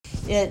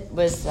it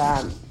was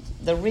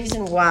the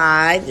reason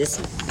why this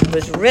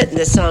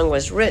song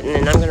was written,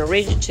 and I'm going to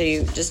read it to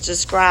you, just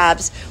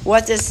describes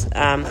what this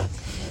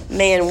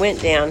man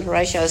went down,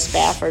 Horatio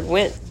Spafford,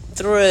 went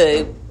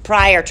through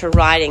prior to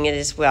writing It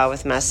Is Well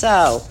With My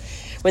Soul.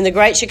 When the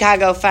Great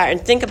Chicago Fire,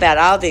 and think about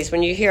all these,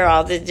 when you hear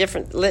all the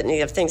different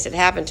litany of things that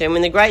happened to him,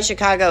 when the Great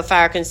Chicago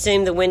Fire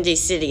consumed the Windy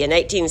City in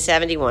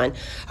 1871,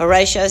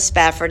 Horatio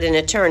Spafford, an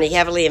attorney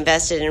heavily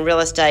invested in real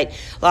estate,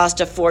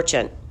 lost a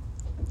fortune.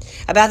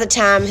 About the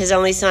time his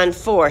only son,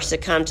 Forrest,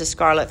 succumbed to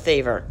scarlet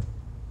fever.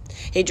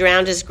 He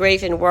drowned his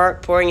grief in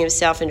work, pouring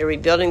himself into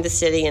rebuilding the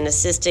city and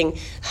assisting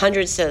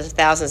hundreds of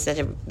thousands that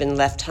had been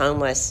left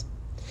homeless.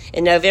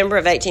 In November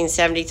of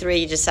 1873,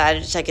 he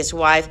decided to take his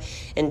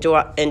wife and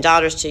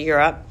daughters to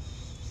Europe.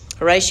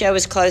 Horatio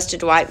was close to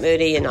Dwight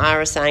Moody and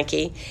Ira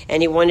Sankey,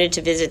 and he wanted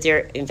to visit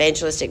their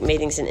evangelistic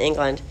meetings in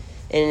England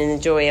and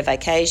enjoy a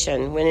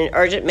vacation. When an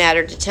urgent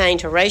matter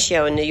detained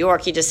Horatio in New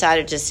York, he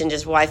decided to send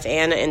his wife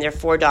Anna and their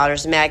 4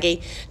 daughters,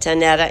 Maggie,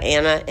 Tanetta,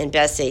 Anna, and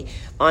Bessie,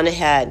 on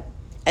ahead.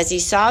 As he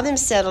saw them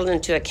settled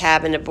into a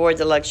cabin aboard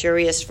the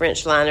luxurious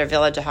French liner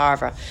Ville de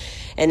Havre,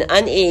 an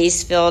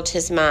unease filled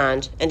his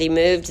mind, and he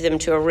moved them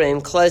to a room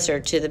closer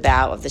to the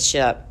bow of the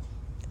ship.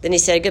 Then he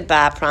said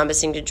goodbye,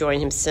 promising to join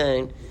him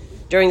soon.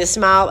 During the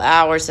small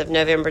hours of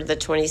November the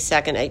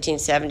 22nd,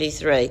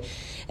 1873,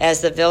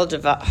 as the Ville de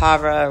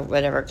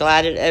Havre,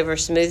 glided over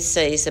smooth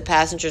seas, the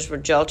passengers were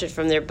jolted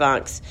from their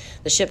bunks.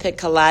 The ship had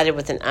collided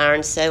with an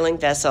iron sailing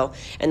vessel,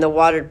 and the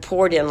water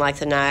poured in like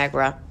the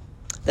Niagara.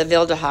 The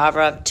Ville de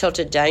Havre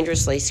tilted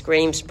dangerously,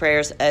 screams,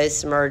 prayers,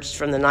 oaths emerged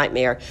from the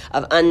nightmare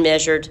of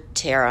unmeasured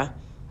terror.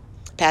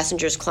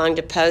 Passengers clung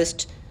to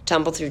posts,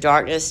 tumbled through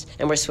darkness,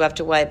 and were swept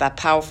away by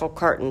powerful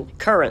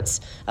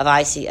currents of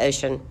icy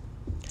ocean.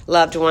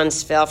 Loved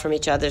ones fell from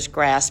each other's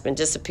grasp and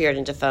disappeared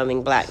into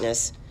foaming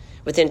blackness.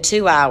 Within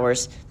 2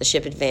 hours, the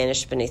ship had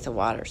vanished beneath the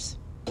waters.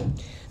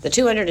 The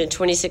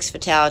 226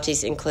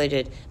 fatalities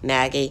included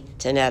Maggie,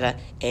 Tanetta,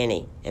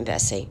 Annie, and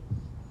Bessie.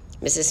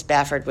 Mrs.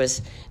 Spafford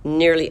was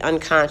nearly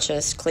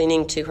unconscious,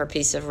 clinging to her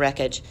piece of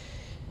wreckage.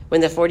 When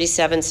the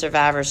 47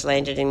 survivors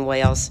landed in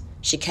Wales,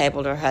 she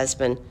cabled her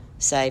husband,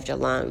 saved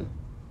alone.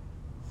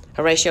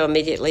 Horatio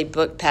immediately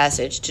booked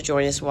passage to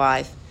join his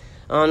wife.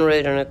 En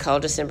route on a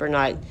cold December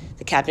night,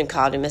 the captain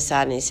called him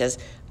aside and he says,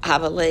 "I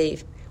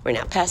believe we're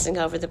now passing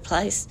over the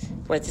place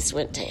where this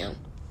went down."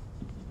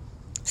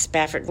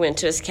 Spafford went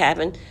to his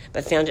cabin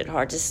but found it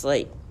hard to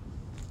sleep.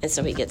 And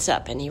so he gets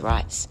up and he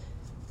writes,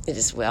 "It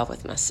is well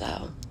with my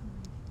soul."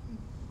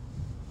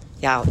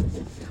 Y'all,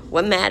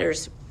 what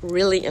matters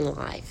really in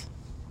life,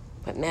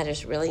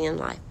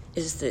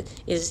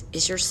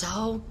 is your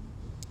soul.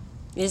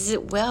 Is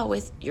it well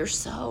with your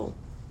soul?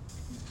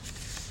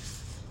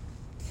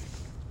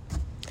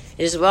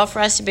 It is well for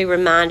us to be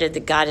reminded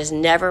that God has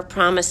never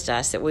promised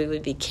us that we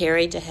would be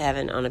carried to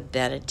heaven on a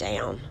bed of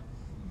down.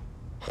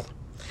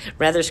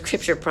 Rather,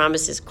 Scripture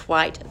promises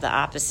quite the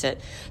opposite.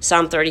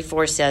 Psalm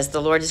 34 says,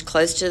 "The Lord is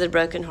close to the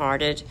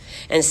brokenhearted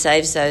and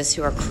saves those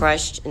who are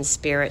crushed in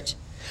spirit.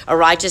 A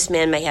righteous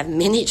man may have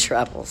many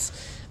troubles,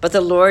 but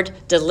the Lord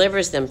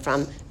delivers them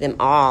from them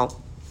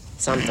all."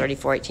 Psalm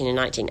 34, 18 and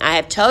 19. "I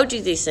have told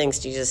you these things,"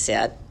 Jesus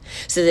said,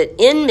 "so that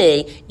in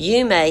me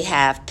you may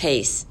have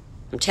peace."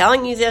 I'm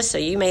telling you this so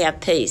you may have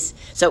peace.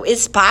 So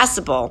it's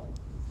possible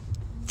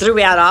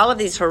throughout all of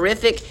these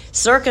horrific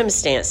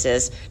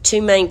circumstances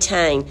to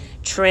maintain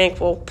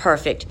tranquil,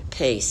 perfect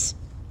peace.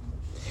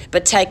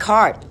 "But take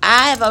heart,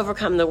 I have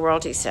overcome the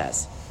world," he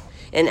says.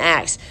 In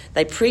Acts,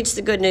 they preached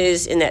the good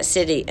news in that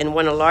city and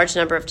won a large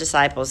number of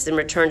disciples, then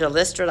returned to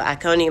Lystra,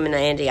 Iconium, and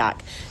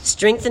Antioch,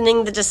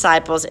 strengthening the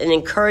disciples and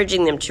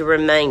encouraging them to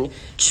remain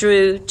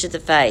true to the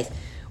faith.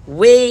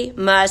 We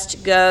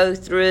must go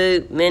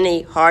through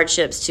many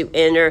hardships to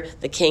enter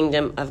the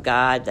kingdom of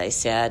God, they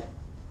said.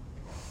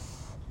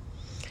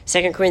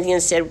 2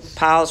 Corinthians said,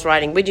 Paul's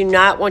writing, "We do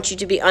not want you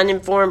to be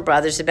uninformed,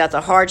 brothers, about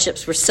the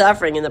hardships we're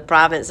suffering in the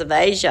province of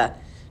Asia.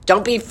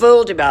 Don't be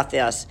fooled about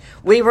this.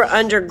 We were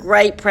under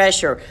great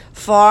pressure,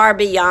 far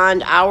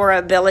beyond our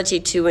ability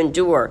to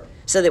endure,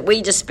 so that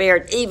we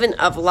despaired even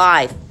of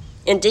life.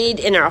 Indeed,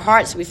 in our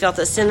hearts we felt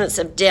the sentence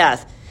of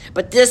death.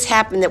 But this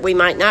happened that we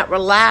might not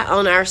rely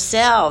on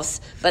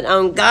ourselves, but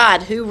on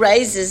God who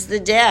raises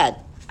the dead.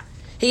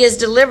 He has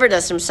delivered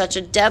us from such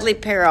a deadly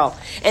peril,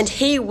 and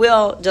he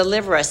will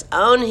deliver us.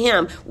 On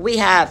him we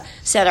have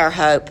set our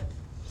hope,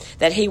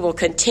 that he will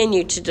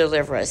continue to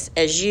deliver us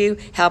as you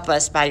help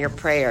us by your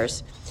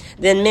prayers.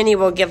 Then many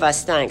will give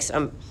us thanks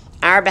on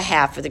our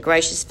behalf for the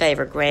gracious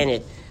favor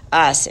granted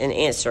us in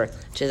answer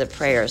to the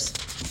prayers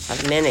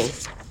of many.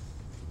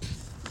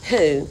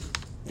 Who,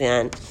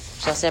 then,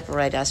 shall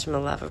separate us from the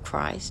love of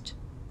Christ?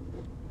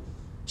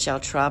 Shall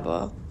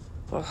trouble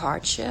or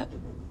hardship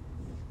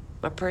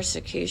or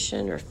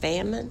persecution or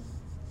famine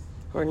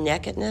or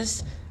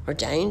nakedness or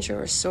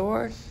danger or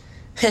sword?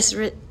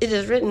 It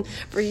is written,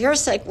 for your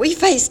sake we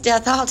face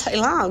death all day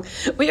long.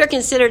 We are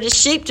considered as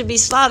sheep to be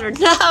slaughtered.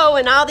 No,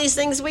 in all these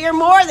things we are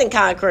more than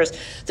conquerors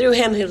through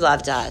him who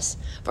loved us.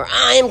 For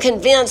I am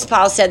convinced,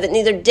 Paul said, that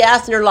neither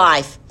death nor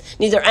life,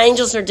 Neither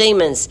angels nor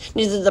demons,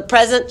 neither the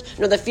present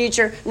nor the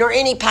future, nor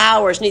any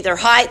powers, neither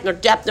height nor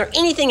depth nor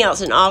anything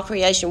else in all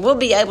creation will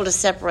be able to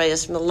separate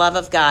us from the love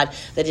of God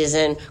that is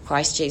in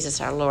Christ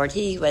Jesus our Lord.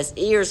 He who has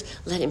ears,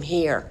 let him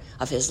hear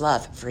of his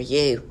love for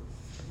you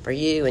and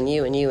you and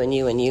you and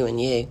you and you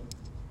and you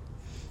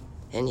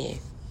and you,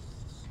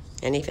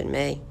 and even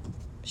me,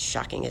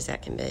 shocking as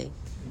that can be.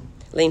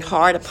 Lean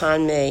hard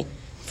upon me,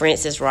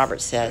 Frances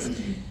Roberts says.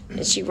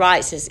 And she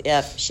writes as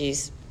if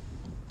she's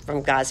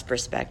from God's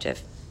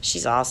perspective.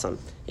 She's awesome.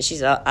 And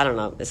she's, I don't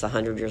know, it's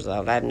 100 years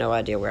old. I have no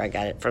idea where I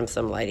got it from,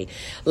 some lady.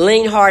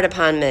 Lean hard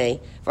upon me,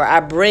 for I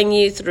bring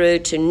you through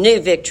to new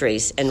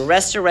victories, and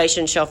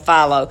restoration shall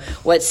follow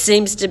what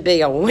seems to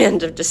be a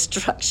wind of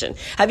destruction.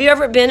 Have you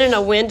ever been in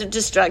a wind of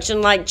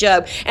destruction like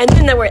Job? And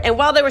then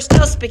while they were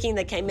still speaking,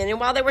 they came in. And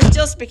while they were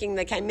still speaking,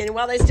 they came in. And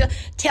while they were still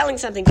telling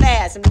something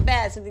bad, something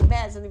bad, something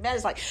bad, something bad,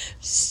 it's like,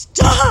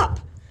 stop!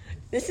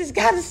 This has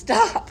got to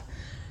stop.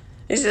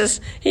 She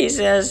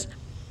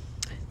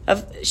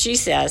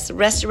says,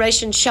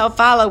 restoration shall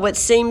follow what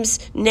seems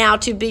now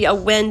to be a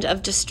wind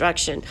of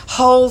destruction.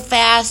 Hold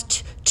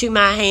fast to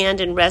my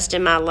hand and rest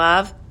in my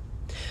love.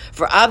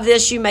 For of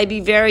this you may be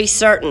very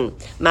certain.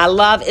 My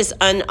love is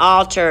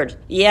unaltered.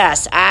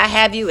 Yes, I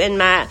have you in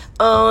my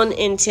own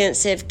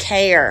intensive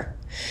care.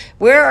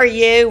 Where are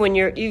you when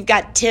you've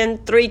got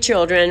 3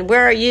 children?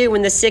 Where are you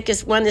when the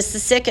sickest one is the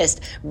sickest?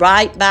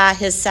 Right by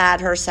his side,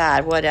 her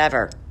side,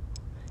 whatever.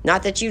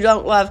 Not that you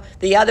don't love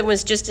the other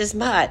ones just as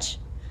much.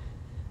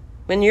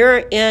 When you're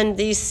in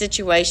these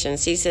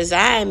situations, he says,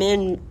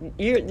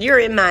 you're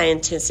in my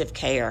intensive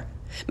care.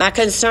 My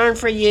concern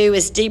for you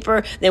is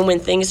deeper than when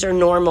things are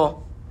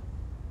normal.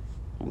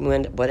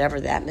 Whatever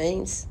that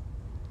means.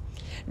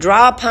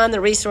 Draw upon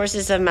the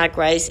resources of my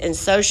grace, and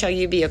so shall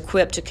you be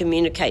equipped to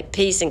communicate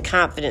peace and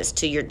confidence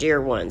to your dear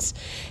ones.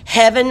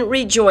 Heaven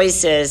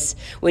rejoices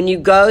when you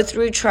go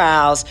through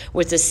trials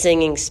with a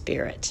singing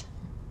spirit.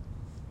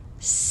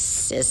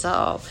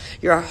 Sizzle.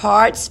 Your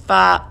father's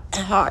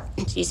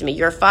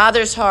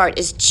heart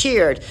is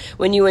cheered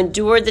when you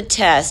endure the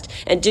test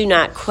and do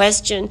not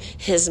question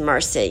his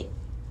mercy.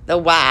 The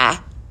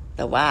why.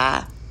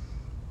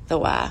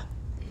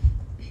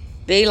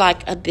 Be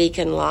like a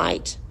beacon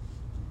light.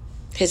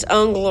 His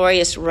own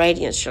glorious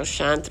radiance shall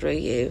shine through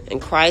you,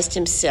 and Christ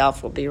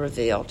himself will be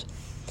revealed.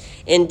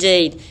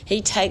 Indeed,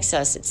 he takes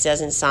us, it says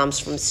in Psalms,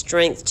 from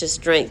strength to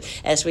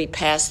strength as we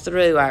pass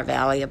through our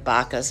valley of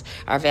Bacchus,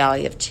 our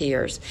valley of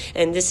tears.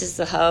 And this is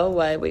the whole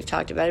way, we've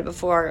talked about it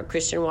before, a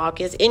Christian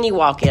walk is, any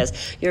walk is.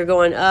 You're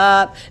going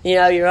up,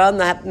 you're on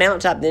the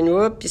mountaintop, then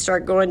you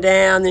start going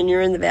down, then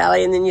you're in the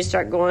valley, and then you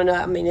start going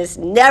up. I mean, it's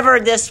never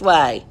this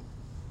way.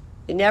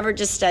 It never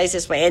just stays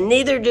this way. And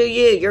neither do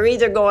you. You're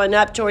either going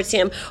up towards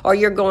him or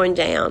you're going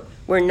down.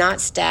 We're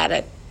not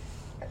static.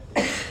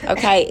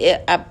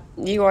 Okay,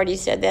 you already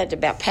said that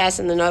about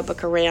passing the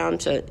notebook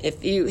around.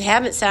 If you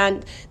haven't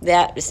signed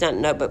that, it's not a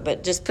notebook,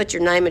 but just put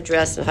your name,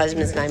 address, and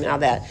husband's name and all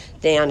that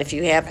down if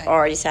you have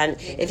already signed.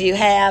 If you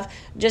have,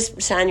 just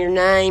sign your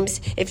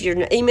names. If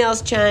your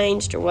email's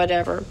changed or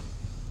whatever.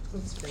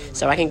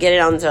 So I can get it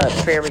on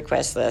the prayer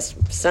request list.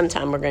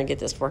 Sometime we're going to get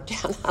this worked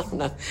out. I don't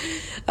know.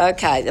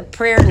 Okay, the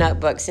prayer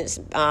notebook. Since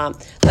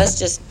let's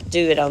just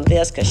do it on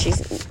this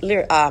because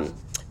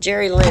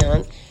Jerry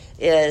Lynn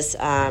is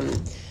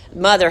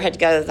mother had to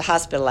go to the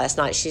hospital last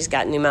night. She's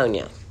got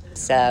pneumonia.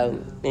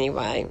 So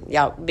anyway,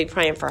 y'all be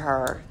praying for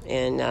her.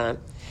 And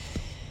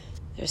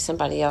there's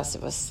somebody else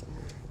that was.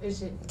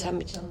 Is it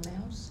Dr.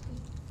 Mouse?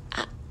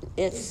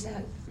 It's.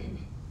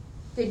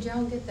 Did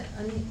y'all get the?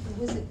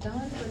 Was it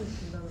Don?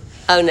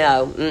 Oh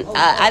no,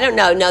 I don't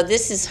know. No,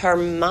 this is her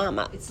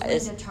mama. It's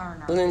Linda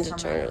Turner. Linda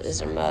Turner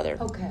is her mother.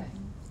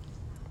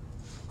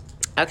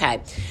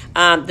 Okay.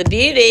 The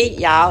beauty,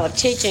 y'all, of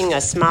teaching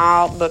a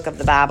small book of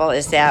the Bible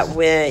is that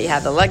we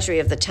have the luxury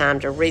of the time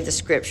to read the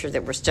scripture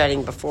that we're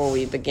studying before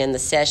we begin the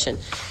session.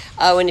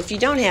 Oh, and if you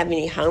don't have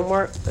any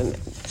homework,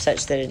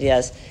 such that it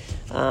is,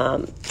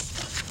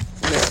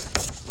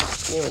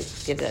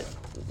 give that.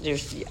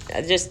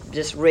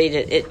 Just read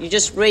it. You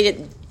just read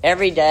it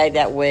every day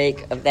that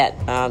week of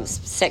that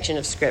section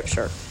of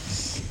scripture,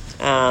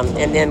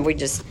 and then we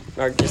just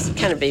are just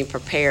kind of being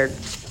prepared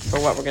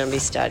for what we're going to be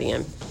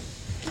studying.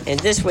 And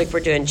this week we're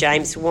doing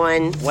James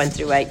 1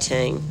 through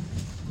 18.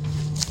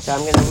 So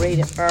I'm going to read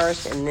it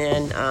first, and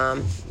then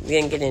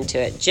get into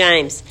it.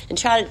 James,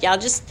 and y'all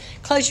just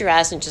close your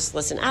eyes and just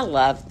listen. I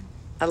love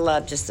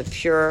just the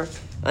pure,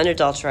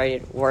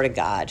 unadulterated Word of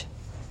God.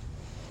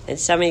 And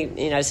so many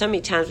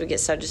times we get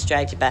so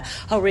distracted by,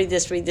 read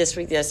this,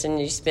 and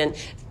you spend,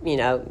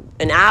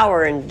 an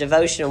hour in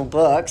devotional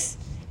books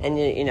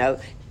and,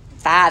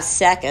 5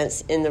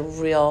 seconds in the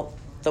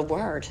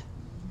Word,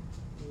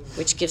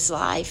 which gives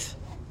life.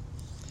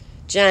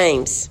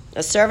 James,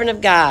 a servant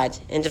of God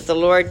and of the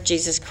Lord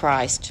Jesus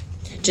Christ,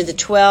 to the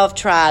 12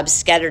 tribes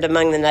scattered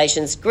among the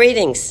nations,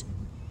 greetings.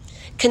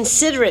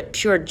 Consider it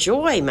pure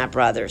joy, my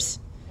brothers,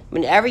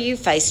 whenever you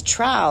face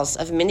trials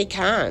of many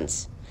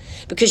kinds,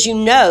 because you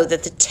know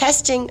that the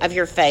testing of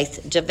your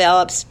faith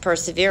develops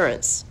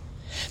perseverance.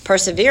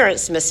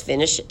 Perseverance must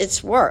finish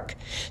its work,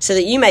 so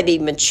that you may be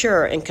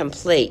mature and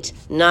complete,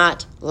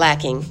 not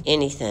lacking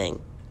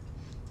anything.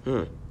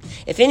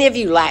 If any of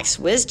you lacks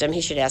wisdom,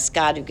 he should ask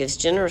God, who gives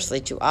generously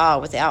to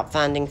all without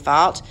finding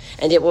fault,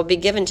 and it will be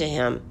given to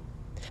him.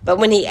 But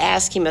when he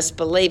asks, he must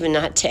believe and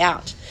not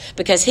doubt,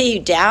 because he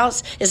who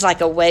doubts is like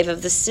a wave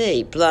of the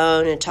sea,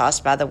 blown and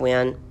tossed by the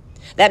wind.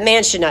 That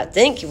man should not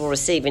think he will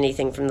receive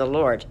anything from the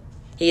Lord.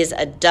 He is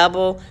a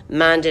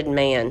double-minded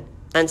man,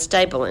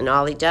 unstable in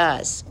all he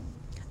does.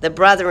 The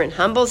brother in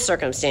humble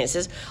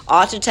circumstances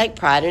ought to take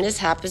pride in his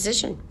high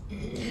position,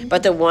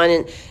 but the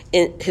one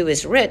who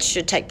is rich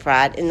should take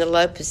pride in his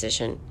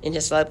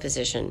low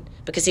position,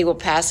 because he will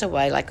pass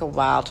away like a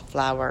wild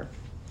flower.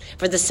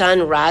 For the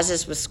sun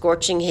rises with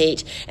scorching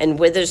heat and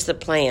withers the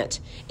plant.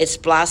 Its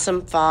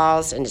blossom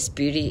falls and its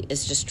beauty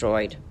is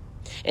destroyed.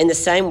 In the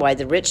same way,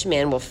 the rich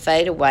man will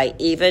fade away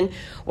even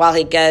while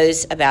he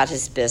goes about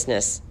his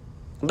business.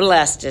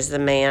 Blessed is the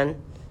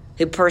man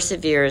who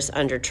perseveres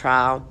under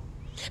trial,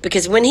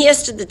 because when he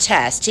has stood the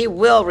test, he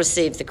will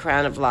receive the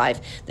crown of life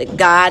that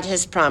God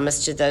has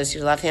promised to those who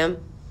love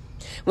him.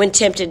 When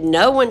tempted,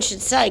 no one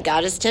should say,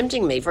 God is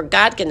tempting me, for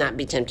God cannot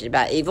be tempted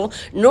by evil,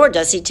 nor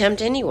does he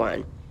tempt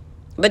anyone.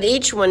 But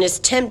each one is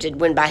tempted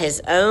when by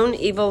his own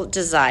evil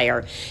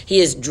desire he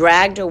is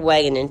dragged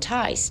away and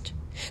enticed.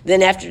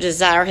 Then after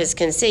desire has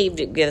conceived,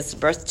 it gives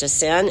birth to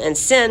sin, and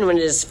sin, when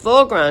it is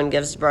full grown,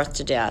 gives birth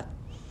to death.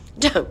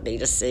 Don't be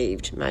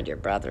deceived, my dear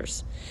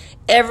brothers.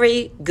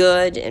 Every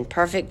good and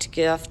perfect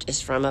gift is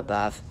from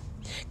above,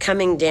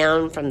 coming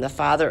down from the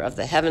Father of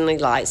the heavenly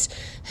lights,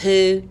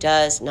 who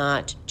does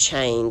not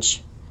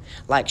change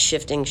like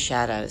shifting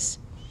shadows.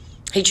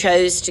 He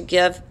chose to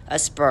give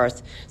us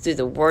birth through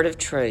the word of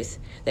truth,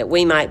 that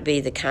we might be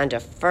the kind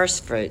of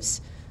first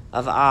fruits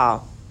of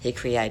all he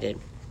created.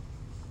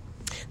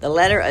 The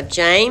letter of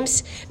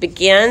James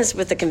begins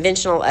with the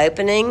conventional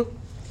opening,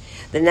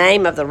 the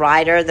name of the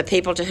writer, the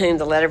people to whom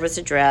the letter was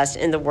addressed,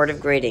 and the word of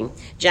greeting.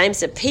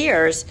 James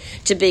appears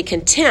to be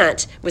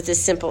content with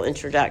this simple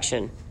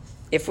introduction.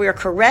 If we are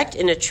correct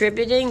in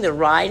attributing the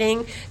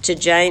writing to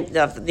James,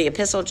 the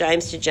epistle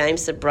James to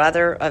James, the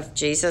brother of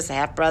Jesus, the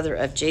half-brother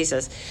of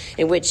Jesus,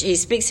 in which he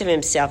speaks of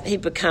himself, he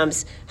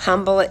becomes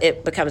humble.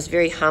 It becomes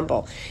very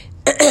humble,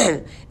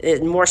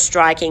 more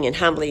striking and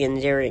humbly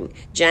endearing.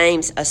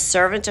 James, a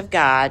servant of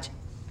God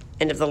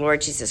and of the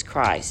Lord Jesus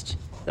Christ.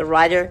 The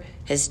writer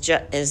has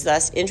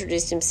thus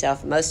introduced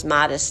himself most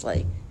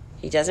modestly.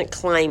 He doesn't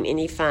claim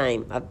any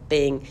fame of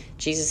being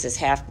Jesus'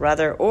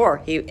 half-brother, or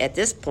he, at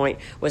this point,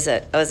 was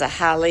a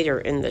high leader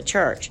in the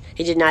church.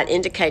 He did not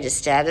indicate his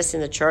status in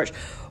the church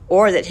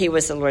or that he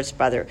was the Lord's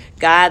brother.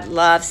 God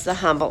loves the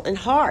humble in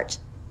heart.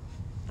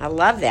 I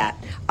love that.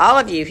 All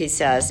of you, he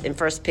says in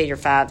 1 Peter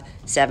 5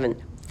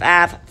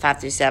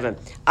 through 7,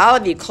 all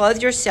of you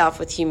clothe yourself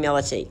with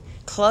humility.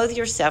 Clothe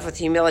yourself with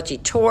humility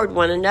toward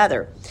one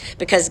another,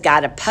 because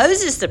God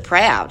opposes the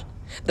proud,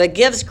 but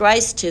gives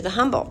grace to the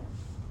humble.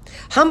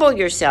 Humble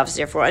yourselves,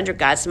 therefore, under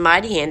God's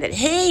mighty hand, that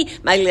he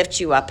may lift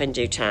you up in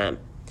due time.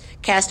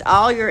 Cast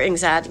all your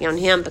anxiety on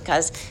him,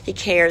 because he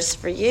cares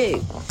for you.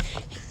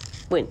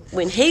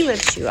 When he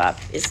lifts you up,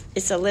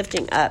 it's a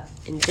lifting up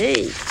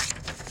indeed.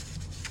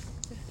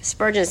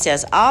 Spurgeon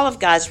says, all of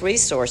God's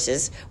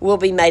resources will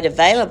be made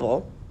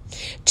available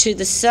to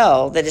the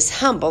soul that is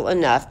humble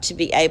enough to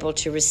be able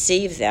to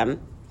receive them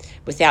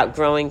without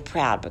growing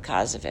proud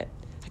because of it.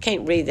 I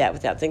can't read that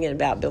without thinking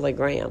about Billy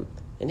Graham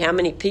and how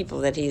many people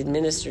that he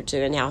ministered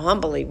to and how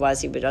humble he was.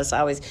 He would just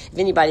always, if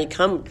anybody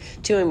come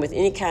to him with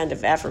any kind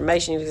of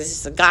affirmation, he was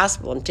just the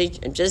gospel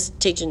and just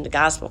teaching the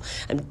gospel.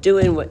 I'm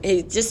doing what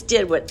he just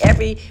did, what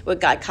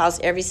God calls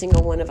every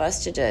single one of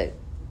us to do.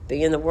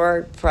 Be in the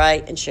Word,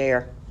 pray, and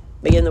share.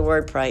 Be in the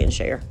Word, pray, and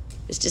share.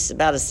 It's just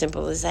about as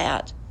simple as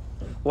that.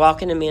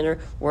 Walk in a manner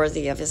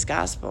worthy of his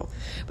gospel,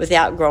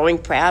 without growing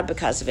proud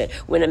because of it.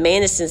 When a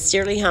man is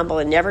sincerely humble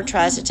and never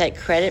tries to take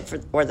credit for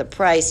or the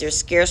praise, there's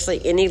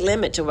scarcely any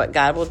limit to what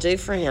God will do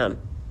for him.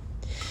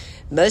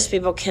 Most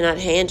people cannot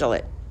handle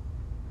it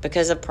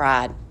because of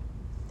pride.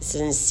 It's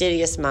an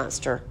insidious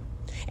monster.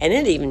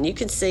 And you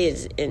can see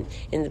it in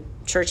the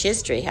church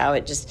history, how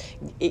it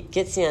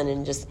gets in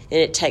and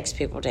it takes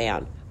people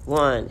down,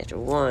 one after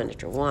one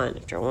after one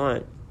after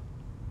one.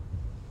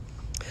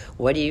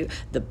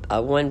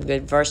 One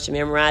good verse to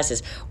memorize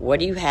is, what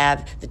do you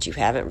have that you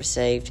haven't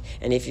received?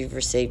 And if you've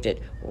received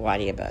it, why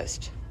do you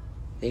boast?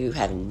 You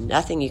have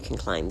nothing you can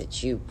claim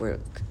that you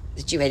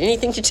had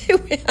anything to do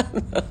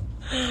with.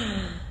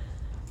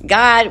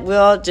 God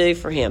will do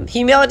for him.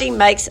 Humility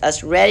makes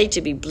us ready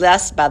to be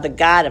blessed by the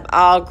God of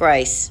all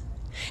grace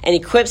and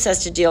equips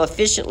us to deal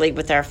efficiently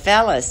with our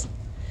fellows.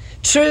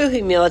 True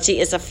humility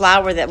is a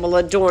flower that will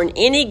adorn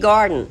any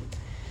garden.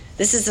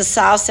 This is the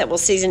sauce that will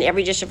season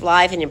every dish of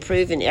life and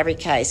improve in every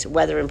case,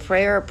 whether in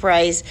prayer or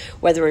praise,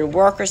 whether in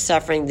work or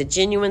suffering. The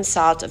genuine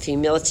salt of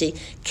humility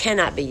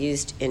cannot be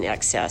used in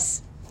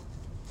excess.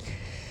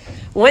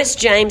 Once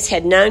James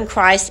had known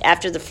Christ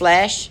after the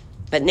flesh,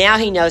 but now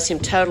he knows him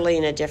totally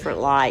in a different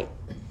light.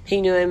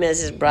 He knew him as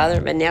his brother,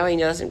 but now he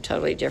knows him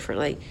totally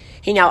differently.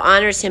 He now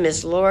honors him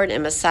as Lord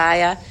and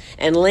Messiah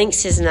and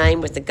links his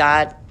name with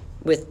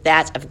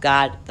that of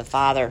God the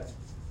Father.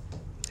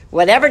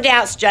 Whatever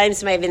doubts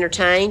James may have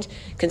entertained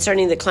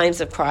concerning the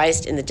claims of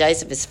Christ in the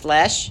days of his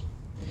flesh,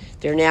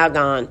 they're now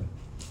gone.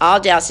 All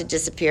doubts had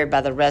disappeared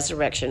by the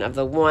resurrection of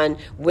the one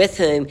with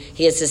whom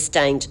he had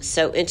sustained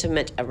so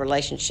intimate a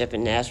relationship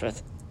in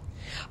Nazareth.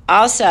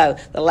 Also,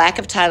 the lack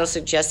of title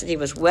suggests that he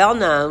was well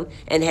known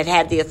and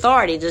had the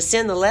authority to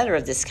send the letter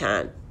of this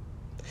kind.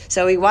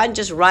 So he wasn't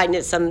just writing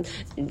it, some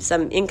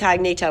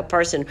incognito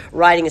person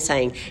writing and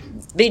saying,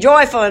 "Be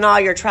joyful in all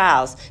your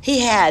trials."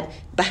 He had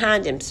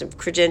behind him some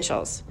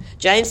credentials.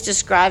 James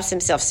describes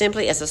himself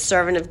simply as a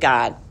servant of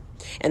God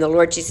and the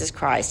Lord Jesus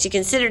Christ. He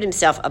considered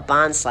himself a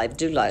bondslave,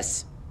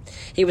 doulos.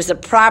 He was the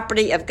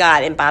property of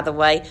God, and by the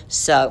way,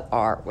 so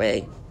are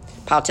we.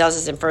 Paul tells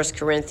us in 1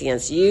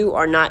 Corinthians, "You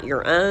are not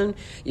your own.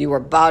 You were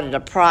bought at a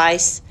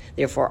price.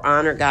 Therefore,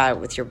 honor God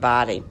with your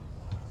body."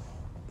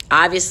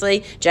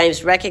 Obviously,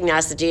 James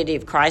recognized the deity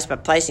of Christ by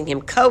placing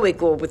him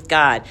co-equal with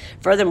God.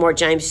 Furthermore,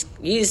 James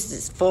used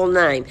his full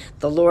name,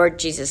 the Lord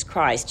Jesus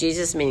Christ.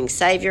 Jesus meaning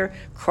Savior.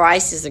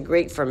 Christ is the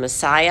Greek for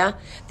Messiah,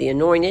 the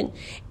anointed.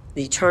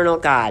 The eternal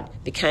God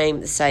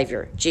became the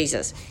Savior,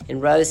 Jesus,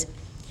 and rose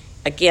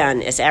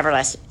again as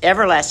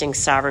everlasting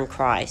sovereign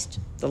Christ,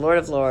 the Lord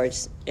of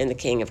Lords and the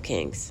King of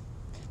Kings.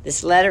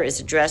 This letter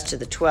is addressed to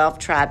the 12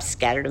 tribes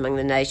scattered among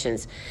the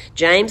nations.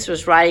 James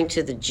was writing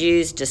to the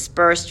Jews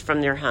dispersed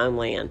from their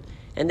homeland,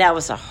 and that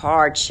was a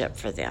hardship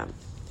for them.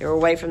 They were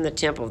away from the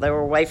temple. They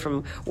were away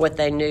from what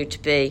they knew to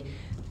be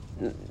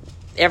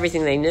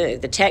everything they knew.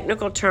 The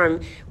technical term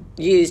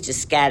used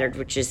is scattered,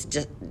 which is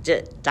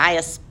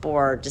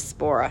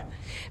diaspora,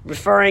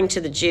 referring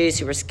to the Jews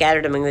who were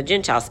scattered among the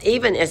Gentiles,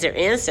 even as their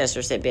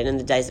ancestors had been in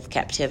the days of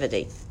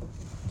captivity.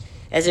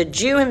 As a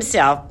Jew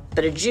himself,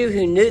 but a Jew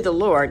who knew the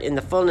Lord in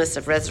the fullness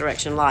of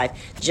resurrection life,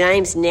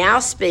 James now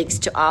speaks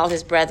to all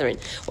his brethren.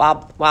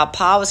 While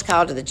Paul was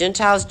called to the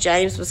Gentiles,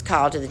 James was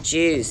called to the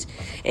Jews,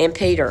 and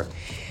Peter,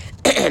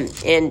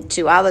 and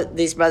to all of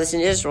these brothers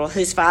in Israel,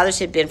 whose fathers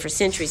had been for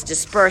centuries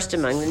dispersed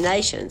among the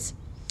nations,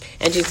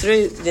 and who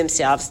through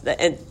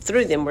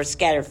them were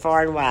scattered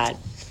far and wide.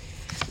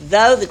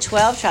 Though the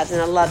 12 tribes,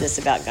 and I love this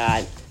about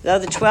God, though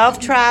the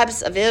 12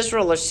 tribes of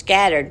Israel are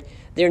scattered,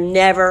 they're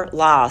never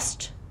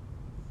lost.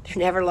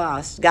 They're never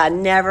lost. God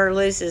never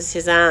loses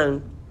his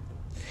own.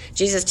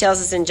 Jesus tells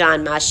us in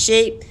John, "My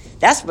sheep,"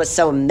 that's what's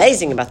so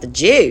amazing about the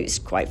Jews,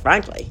 quite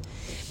frankly.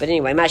 But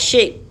anyway, "My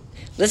sheep,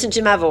 listen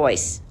to my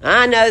voice.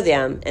 I know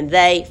them, and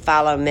they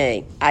follow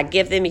me. I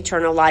give them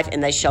eternal life,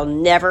 and they shall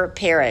never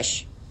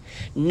perish.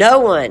 No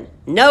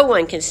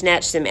one can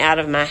snatch them out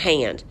of my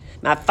hand.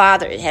 My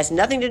Father," it has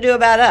nothing to do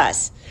about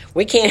us.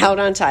 We can't hold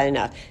on tight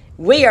enough.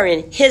 We are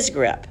in his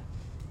grip.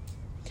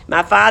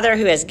 "My Father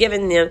who has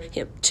given them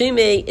to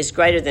me is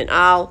greater than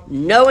all.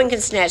 No one can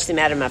snatch them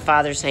out of my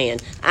Father's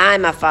hand. I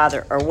and my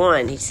Father are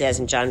one," he says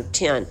in John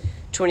 10,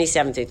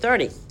 27 through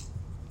 30.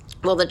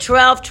 Well, the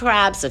 12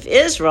 tribes of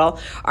Israel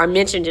are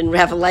mentioned in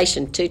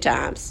Revelation 2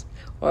 times.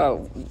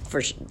 Well,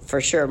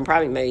 for sure, and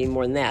probably maybe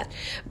more than that.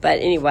 But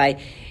anyway,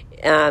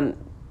 and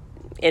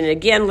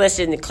again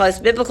listed in the close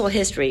biblical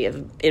history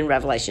in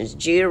Revelations: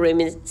 Judah,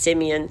 Reuben,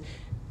 Simeon.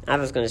 I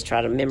was going to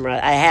try to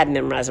memorize. I had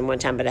memorized them one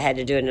time, but I had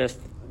to do it in a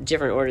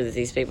different order that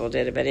these people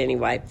did it. But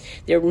anyway,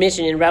 they're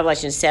mentioned in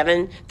Revelation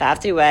 7, 5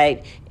 through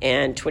 8,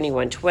 and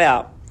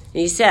 21:12.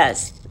 And he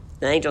says,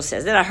 the angel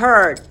says, "Then I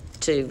heard,"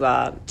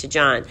 to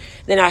John,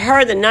 "then I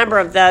heard the number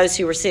of those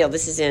who were sealed."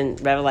 This is in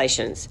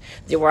Revelations.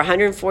 "There were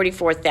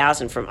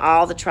 144,000 from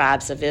all the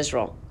tribes of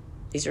Israel."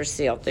 These were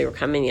sealed. They were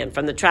coming in.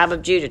 "From the tribe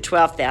of Judah,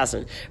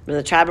 12,000. From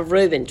the tribe of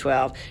Reuben,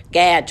 12.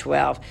 Gad,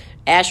 12.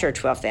 Asher,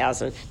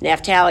 12,000.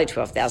 Naphtali,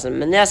 12,000.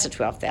 Manasseh,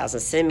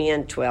 12,000.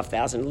 Simeon,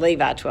 12,000.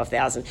 Levi,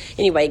 12,000.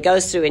 Anyway, he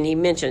goes through and he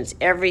mentions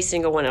every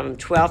single one of them,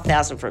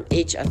 12,000 from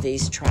each of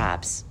these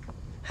tribes.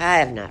 I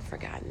have not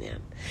forgotten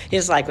them.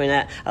 It's like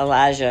when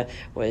Elijah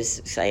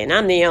was saying,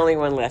 "I'm the only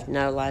one left."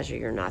 No, Elijah,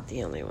 you're not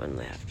the only one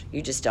left.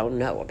 You just don't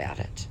know about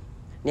it.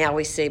 "Now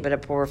we see but a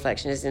poor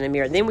reflection is in a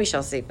mirror. Then we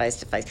shall see face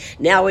to face.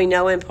 Now we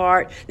know in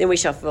part. Then we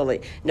shall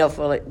be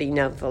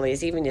known fully,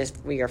 as even as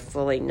we are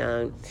fully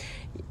known."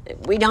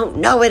 We don't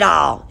know it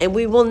all, and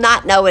we will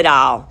not know it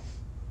all.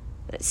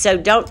 So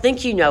don't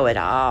think you know it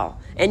all.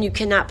 And you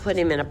cannot put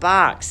him in a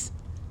box.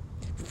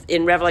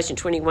 In Revelation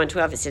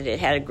 21:12, it said it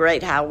had a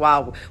great high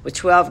wall with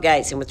 12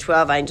 gates, and with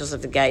 12 angels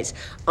of the gates.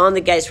 On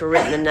the gates were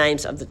written the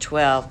names of the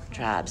 12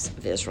 tribes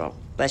of Israel.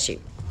 Bless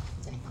you.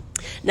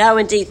 No,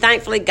 indeed,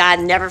 thankfully,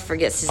 God never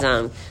forgets his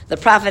own. The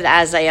prophet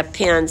Isaiah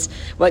pens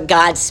what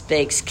God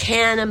speaks.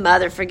 "Can a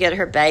mother forget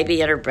her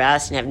baby at her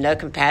breast and have no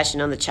compassion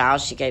on the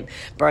child she gave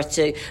birth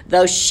to?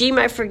 Though she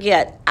may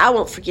forget, I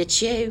won't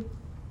forget you.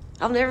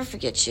 I'll never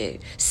forget you.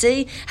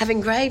 See, I've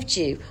engraved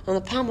you on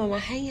the palm of my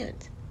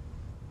hand.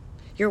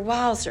 Your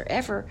walls are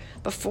ever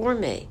before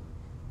me."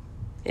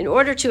 In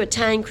order to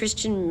attain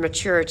Christian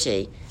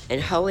maturity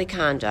and holy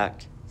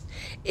conduct,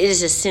 it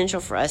is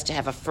essential for us to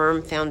have a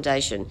firm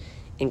foundation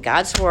in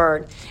God's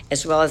Word,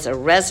 as well as a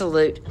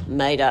resolute,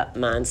 made-up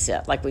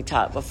mindset, like we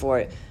talked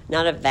before.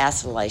 not a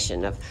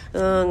vacillation of,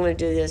 oh, I'm going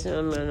to do this, no,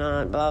 I'm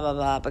not, blah, blah,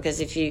 blah. Because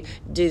if you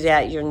do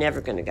that, you're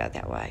never going to go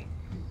that way.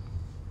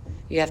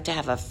 You have to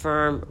have a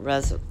firm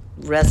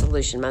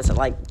resolution mindset,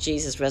 like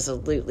Jesus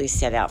resolutely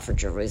set out for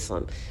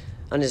Jerusalem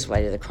on his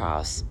way to the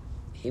cross.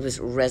 He was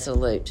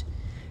resolute.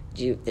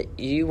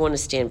 You want to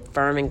stand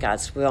firm in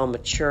God's will,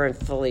 mature and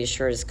fully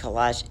assured, as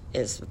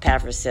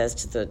Epaphras says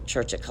to the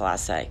church at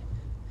Colossae.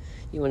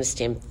 You want to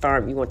stand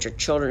firm. You want your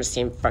children to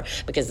stand firm,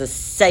 because the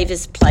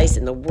safest place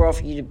in the world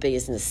for you to be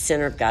is in the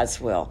center of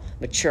God's will,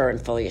 mature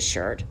and fully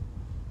assured.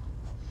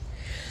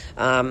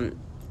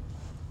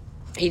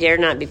 He dare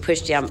not be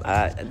pushed down.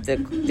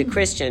 The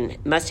Christian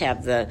must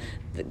have the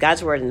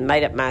God's word and the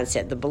made-up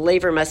mindset. The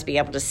believer must be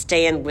able to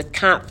stand with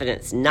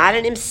confidence, not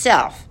in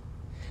himself,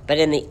 but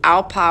in the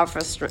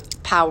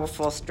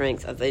all-powerful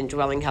strength of the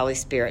indwelling Holy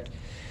Spirit.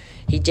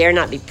 He dare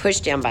not be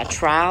pushed down by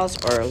trials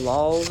or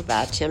lulled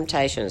by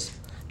temptations.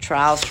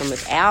 Trials from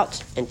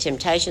without and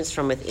temptations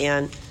from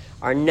within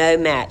are no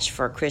match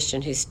for a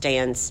Christian who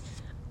stands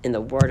in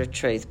the word of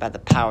truth by the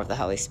power of the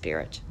Holy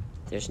Spirit.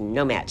 There's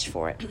no match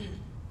for it.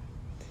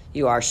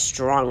 You are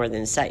stronger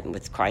than Satan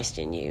with Christ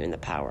in you and the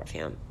power of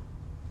him.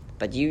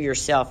 But you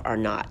yourself are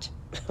not.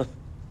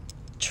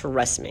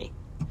 Trust me.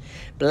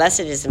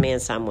 Blessed is the man,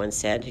 someone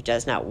said, who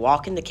does not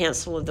walk in the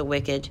counsel of the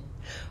wicked,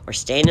 or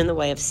stand in the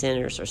way of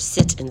sinners, or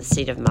sit in the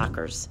seat of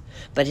mockers.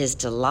 But his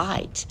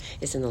delight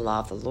is in the law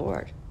of the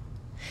Lord.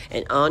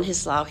 And on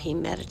his law he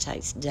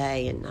meditates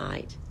day and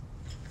night.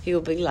 He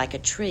will be like a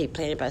tree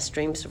planted by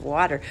streams of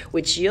water,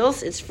 which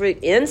yields its fruit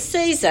in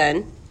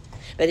season,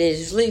 but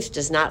his leaf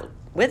does not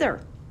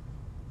wither.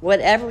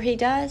 Whatever he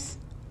does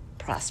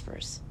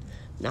prospers.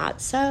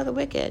 Not so the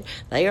wicked.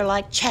 They are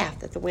like chaff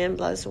that the wind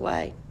blows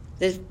away.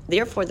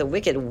 Therefore the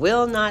wicked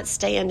will not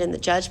stand in the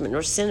judgment,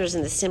 nor sinners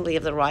in the assembly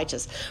of the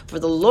righteous. For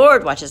the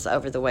Lord watches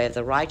over the way of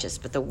the righteous,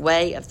 but the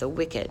way of the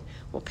wicked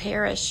will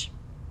perish.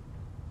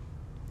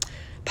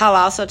 Paul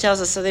also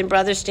tells us, so then,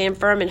 brothers, stand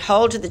firm and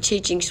hold to the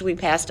teachings we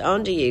passed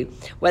on to you,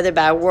 whether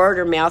by word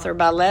or mouth or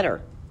by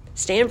letter.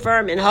 Stand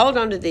firm and hold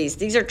on to these.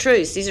 These are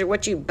truths. These are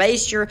what you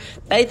base your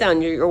faith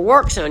on, your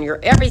works on, your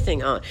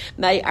everything on.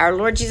 May our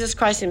Lord Jesus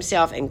Christ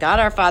himself and God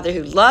our Father,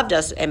 who loved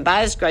us and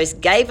by his grace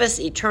gave us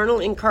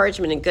eternal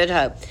encouragement and good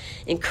hope,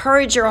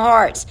 encourage your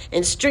hearts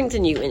and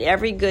strengthen you in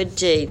every good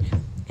deed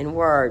and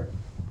word.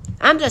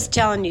 I'm just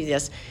telling you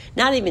this,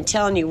 not even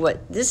telling you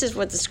this is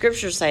what the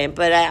scripture's saying,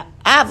 but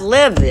I've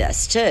lived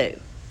this too.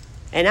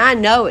 And I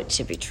know it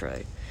to be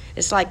true.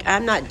 It's like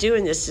I'm not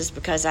doing this just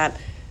because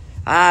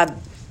I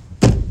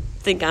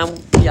think I'm,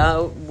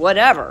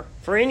 whatever,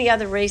 for any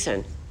other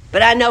reason.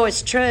 But I know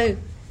it's true,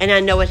 and I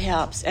know it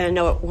helps, and I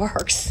know it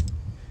works.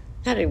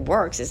 Not it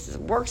works.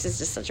 Works is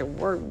just such a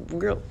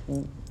word.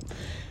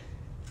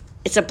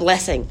 It's a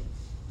blessing.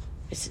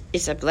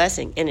 It's a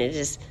blessing, and it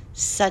is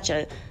such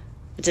a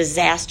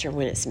disaster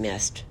when it's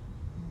missed.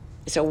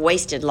 It's a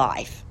wasted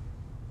life.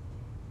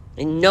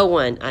 And no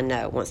one I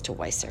know wants to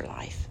waste their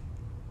life.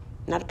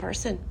 Not a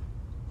person.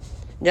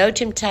 No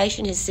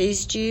temptation has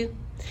seized you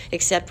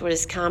except what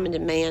is common to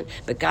man,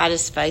 but God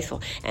is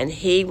faithful, and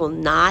he will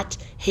not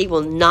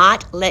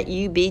let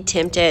you be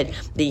tempted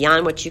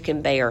beyond what you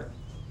can bear.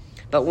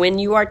 But when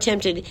you are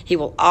tempted, he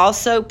will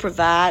also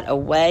provide a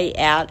way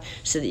out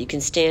so that you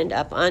can stand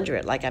up under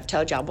it. Like I've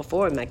told y'all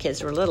before, when my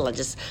kids were little, I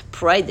just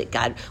prayed that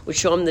God would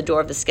show them the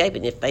door of escape,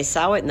 and if they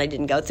saw it and they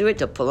didn't go through it,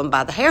 to pull them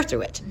by the hair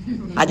through it.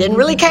 I didn't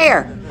really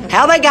care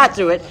how they got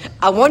through it.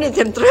 I wanted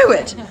them through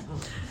it.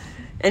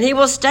 And he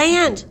will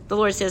stand, the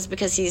Lord says,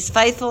 because he is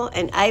faithful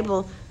and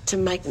able to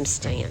make them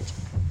stand.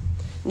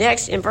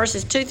 Next, in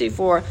verses 2 through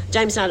 4,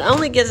 James not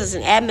only gives us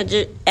an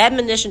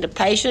admonition to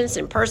patience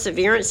and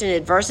perseverance in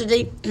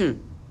adversity,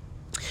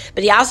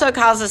 but he also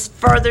calls us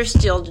further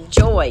still to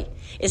joy.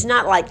 It's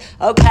not like,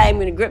 okay, I'm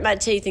going to grit my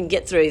teeth and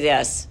get through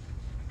this.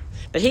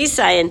 But he's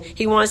saying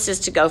he wants us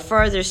to go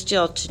further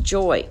still to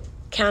joy.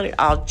 Count it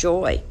all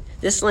joy.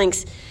 This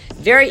links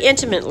very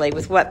intimately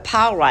with what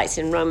Paul writes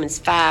in Romans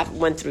 5,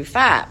 1 through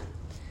 5.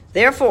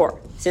 Therefore,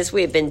 since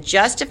we have been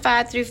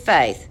justified through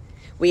faith,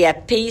 we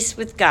have peace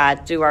with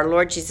God through our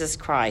Lord Jesus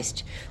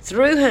Christ,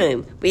 through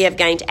whom we have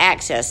gained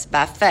access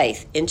by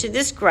faith into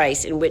this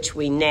grace in which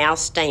we now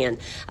stand.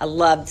 I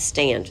love the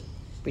stand.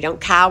 We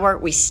don't cower,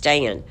 we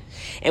stand.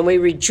 And we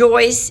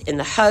rejoice in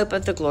the hope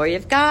of the glory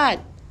of God.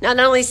 Not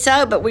only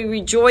so, but we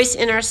rejoice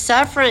in our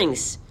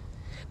sufferings,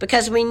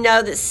 because we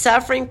know that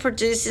suffering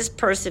produces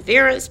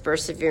perseverance,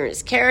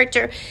 perseverance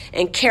character,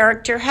 and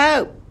character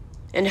hope.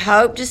 And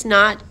hope does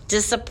not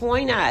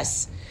disappoint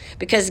us,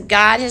 because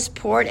God has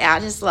poured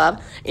out his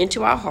love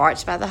into our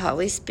hearts by the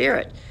Holy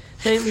Spirit,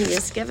 whom he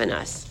has given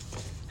us.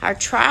 Our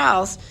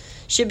trials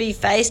should be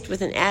faced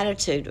with an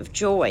attitude of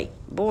joy.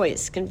 Boy,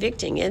 it's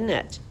convicting, isn't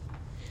it?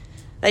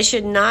 They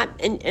should not,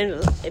 and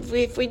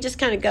if we just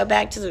kind of go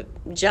back to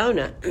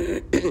Jonah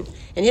and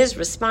his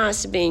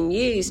response to being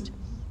used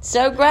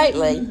so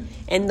greatly,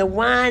 and the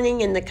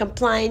whining and the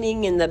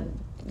complaining and the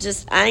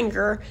just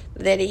anger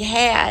that he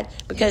had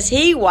because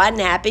he wasn't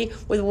happy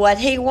with what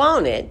he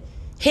wanted.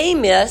 He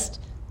missed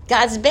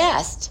God's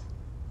best.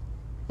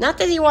 Not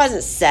that he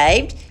wasn't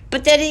saved,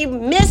 but that he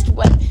missed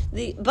what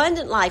the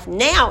abundant life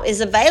now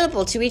is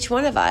available to each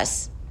one of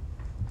us,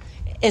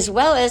 as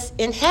well as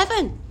in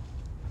heaven.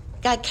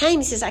 God came,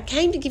 he says, I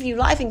came to give you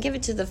life and give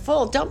it to the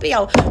full. Don't be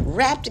all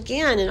wrapped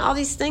again in all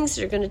these things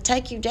that are going to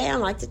take you down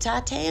like the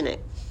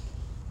Titanic.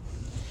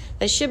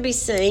 They should be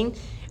seen,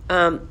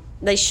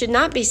 they should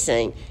not be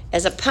seen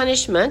as a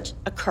punishment,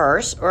 a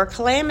curse, or a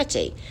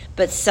calamity,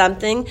 but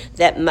something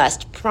that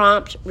must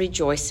prompt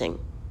rejoicing.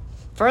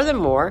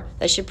 Furthermore,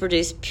 they should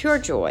produce pure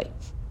joy.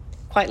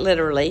 Quite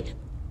literally,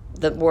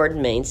 the word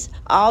means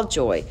all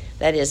joy,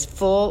 that is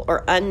full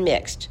or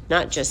unmixed,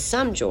 not just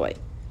some joy,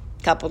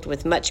 coupled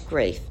with much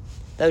grief.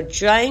 Though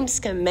James'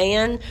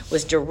 command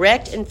was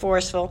direct and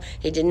forceful,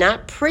 he did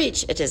not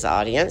preach at his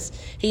audience.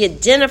 He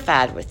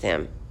identified with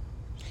them.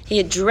 He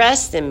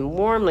addressed them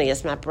warmly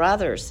as my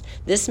brothers.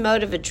 This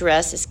mode of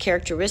address is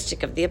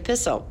characteristic of the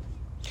epistle.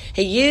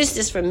 He used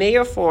this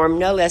familiar form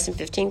no less than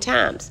 15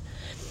 times.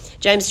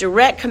 James'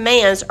 direct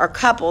commands are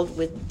coupled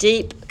with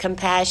deep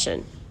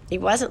compassion. He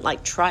wasn't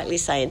like tritely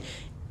saying,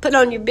 put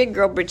on your big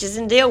girl britches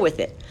and deal with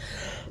it.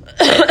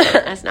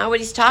 That's not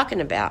what he's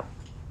talking about.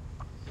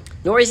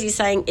 Nor is he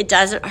saying it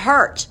doesn't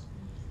hurt.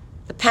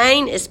 The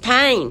pain is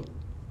pain.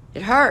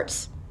 It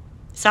hurts.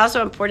 It's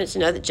also important to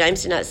know that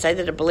James did not say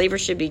that a believer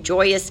should be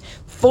joyous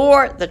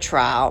for the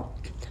trial,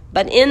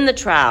 but in the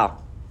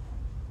trial.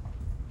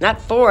 Not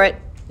for it.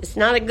 It's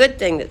not a good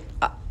thing that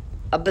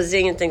a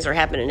bazillion things are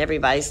happening in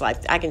everybody's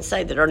life. I can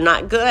say that are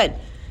not good.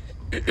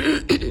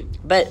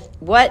 But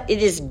what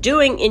it is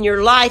doing in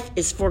your life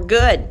is for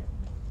good.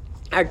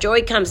 Our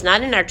joy comes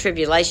not in our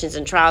tribulations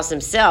and trials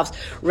themselves.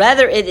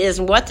 Rather, it is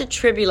what the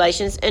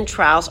tribulations and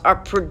trials are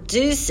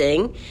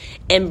producing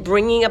and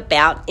bringing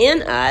about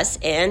in us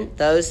and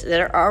those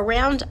that are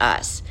around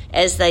us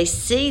as they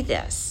see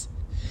this.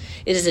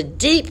 It is a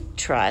deep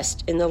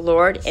trust in the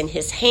Lord and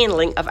his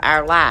handling of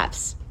our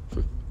lives.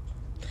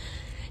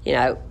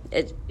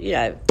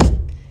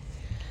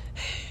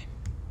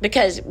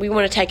 Because we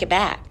want to take it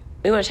back.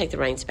 We want to take the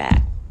reins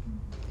back.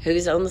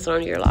 Who's on the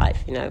throne of your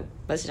life?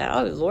 Most of the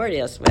time, the Lord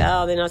is.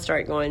 Well, then I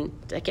start going,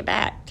 take it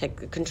back. Take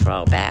the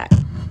control back.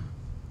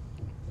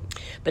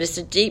 But it's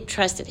a deep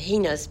trust that he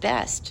knows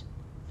best.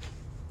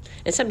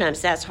 And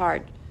sometimes that's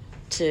hard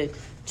to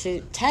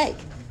take.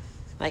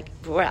 Like,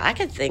 well, I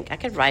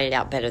could write it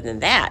out better than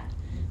that.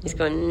 He's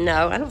going,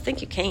 no, I don't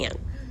think you can.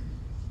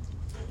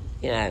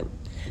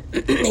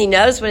 He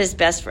knows what is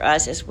best for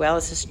us, as well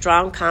as a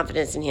strong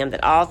confidence in him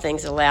that all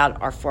things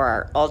allowed are for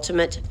our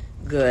ultimate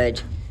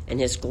good and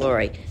his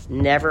glory,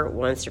 never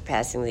one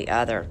surpassing the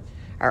other.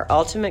 Our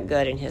ultimate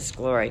good and his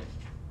glory.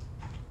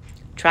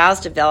 Trials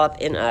develop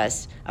in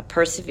us a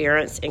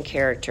perseverance and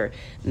character,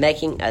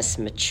 making us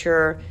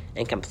mature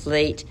and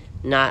complete,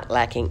 not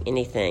lacking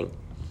anything.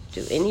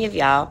 Do any of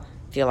y'all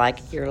feel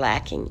like you're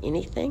lacking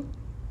anything?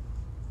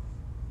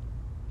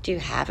 Do you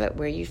have it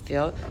where you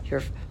feel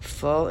you're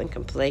full and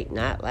complete,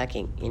 not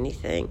lacking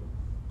anything?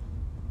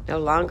 No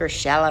longer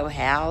shallow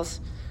house,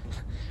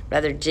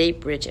 rather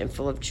deep, rich, and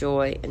full of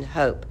joy and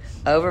hope,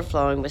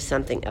 overflowing with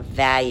something of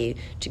value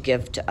to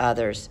give to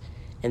others.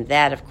 And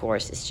that, of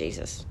course, is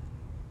Jesus.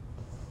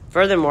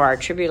 Furthermore, our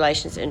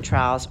tribulations and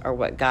trials are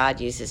what God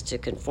uses to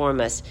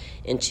conform us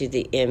into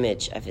the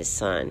image of his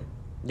Son.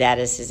 That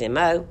is his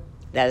M.O.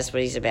 That is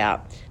what he's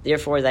about.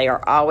 Therefore, they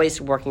are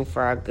always working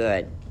for our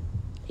good.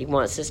 He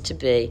wants us to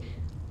be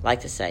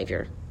like the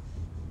Savior.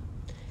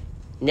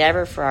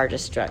 Never for our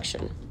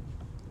destruction.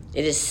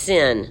 It is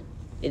sin.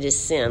 It is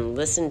sin.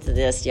 Listen to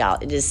this, y'all.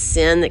 It is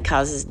sin that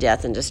causes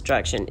death and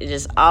destruction. It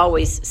is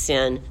always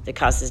sin that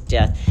causes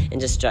death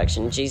and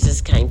destruction.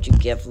 Jesus came to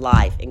give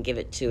life and give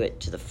it to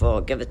the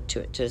full. Give it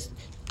to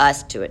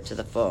us to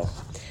the full.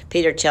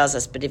 Peter tells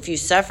us, but if you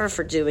suffer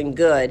for doing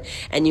good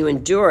and you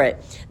endure it,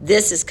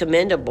 this is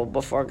commendable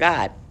before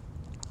God.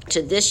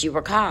 To this you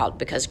were called,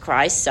 because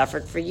Christ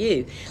suffered for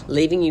you,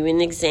 leaving you an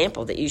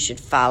example that you should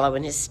follow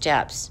in his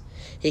steps.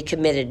 He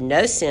committed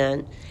no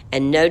sin,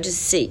 and no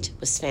deceit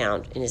was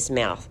found in his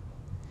mouth.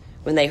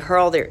 When they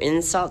hurled their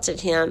insults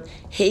at him,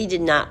 he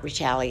did not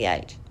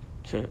retaliate.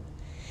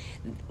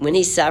 When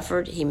he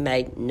suffered, he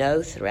made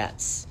no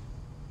threats.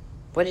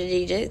 What did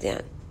he do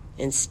then?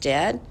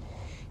 Instead,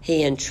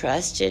 he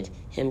entrusted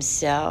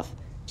himself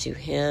to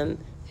him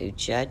who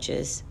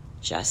judges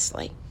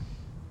justly.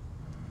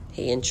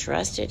 He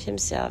entrusted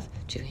himself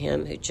to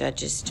him who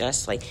judges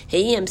justly.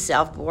 He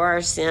himself bore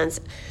our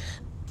sins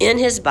in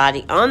his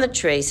body on the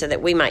tree so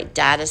that we might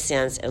die to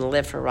sins and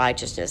live for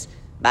righteousness.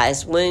 By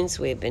his wounds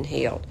we have been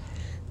healed.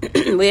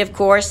 We, of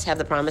course, have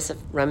the promise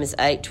of Romans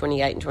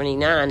 8:28 and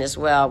 29 as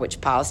well,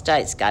 which Paul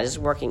states, God is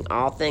working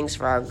all things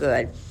for our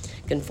good,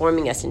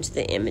 conforming us into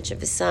the image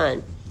of his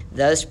Son.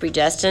 Those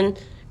predestined,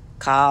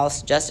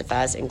 calls,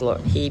 justifies, and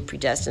he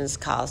predestines,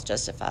 calls,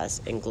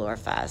 justifies, and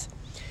glorifies.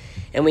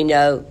 And we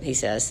know, he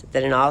says,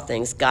 that in all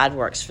things God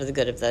works for the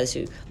good of those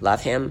who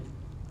love him,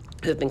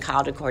 who have been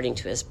called according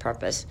to his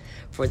purpose.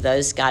 For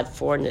those God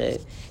foreknew,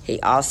 he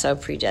also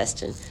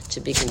predestined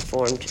to be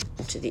conformed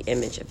to the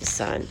image of his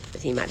Son,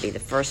 that he might be the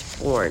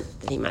firstborn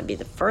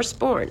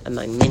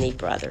among many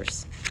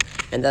brothers.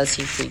 And those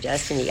he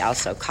predestined, he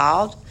also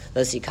called.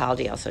 Those he called,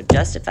 he also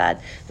justified.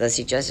 Those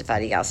he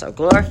justified, he also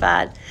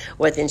glorified.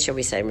 What then shall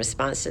we say in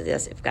response to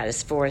this? If God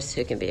is for us,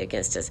 who can be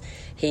against us?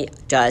 He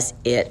does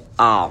it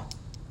all.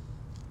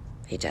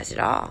 He does it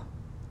all.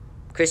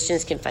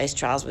 Christians can face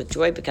trials with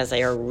joy because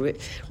they are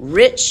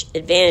rich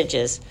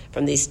advantages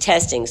from these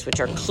testings, which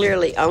are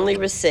clearly only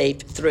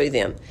received through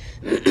them.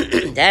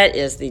 That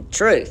is the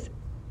truth.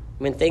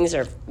 When things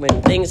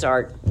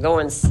are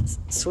going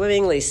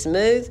swimmingly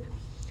smooth,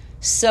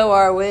 so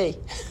are we.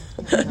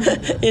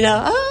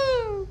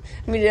 I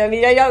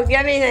mean, they don't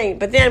get anything.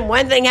 But then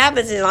one thing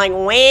happens, it's like,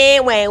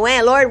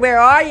 wah, Lord, where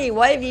are you?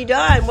 What have you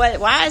done?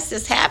 Why is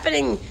this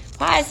happening?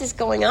 Why is this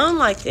going on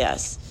like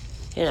this?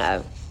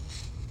 I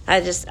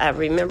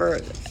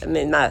remember,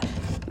 my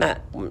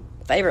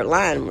favorite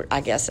line,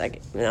 I guess,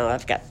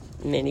 I've got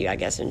many, I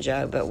guess, in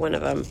Job, but one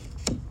of them,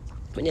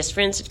 when his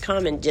friends had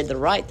come and did the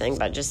right thing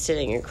by just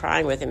sitting and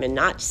crying with him and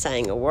not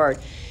saying a word,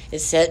 it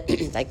said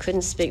they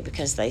couldn't speak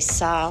because they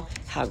saw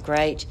how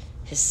great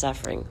his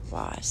suffering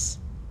was.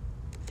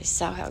 They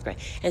saw how great.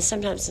 And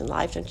sometimes in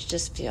life, don't you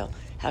just feel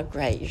how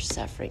great your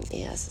suffering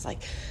is? It's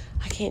like,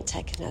 I can't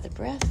take another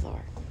breath,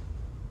 Lord.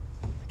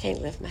 I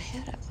can't lift my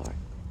head up, Lord,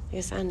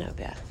 because I know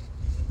better.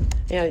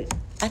 I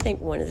think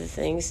one of the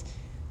things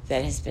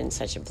that has been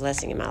such a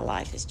blessing in my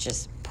life is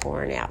just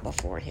pouring out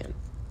before him.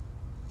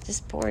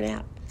 Just pouring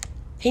out.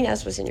 He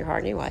knows what's in your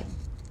heart anyway.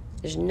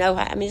 It's no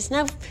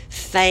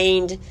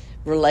feigned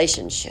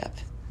relationship.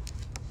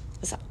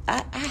 It's like,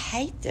 I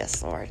hate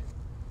this, Lord.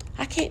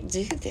 I can't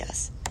do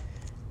this.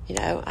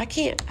 I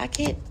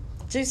can't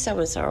do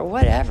so-and-so or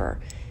whatever.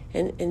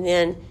 And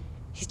then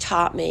he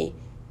taught me,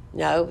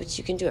 no, but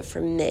you can do it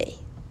for me.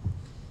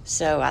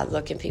 So I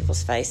look in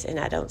people's face and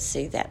I don't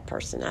see that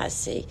person. I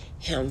see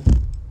him.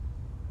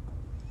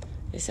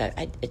 And so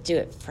I do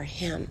it for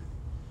him.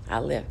 I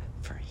live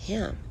for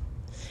him.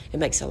 It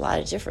makes a lot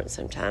of difference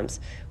sometimes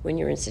when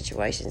you're in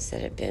situations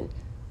that have been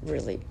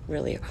really,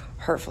 really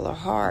hurtful or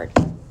hard.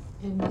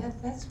 And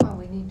that's why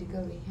we need to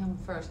go to him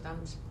first.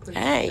 I'm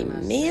putting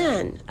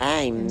Amen.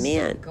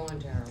 Amen. Going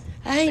to our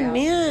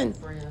Amen.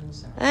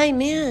 friends.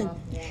 Amen.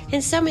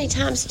 And so many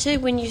times too,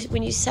 when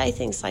you say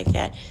things like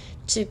that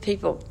to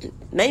people,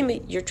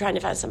 mainly you're trying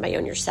to find somebody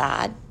on your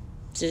side.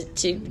 To I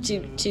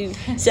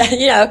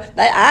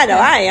know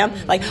I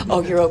am like,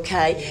 oh, you're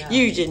okay. Yeah.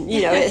 You didn't,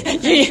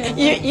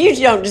 you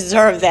don't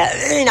deserve that.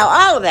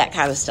 All of that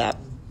kind of stuff.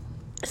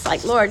 It's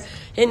like, Lord,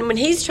 and when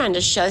he's trying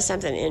to show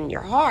something in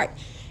your heart,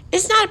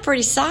 it's not a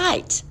pretty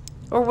sight,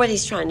 or what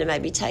he's trying to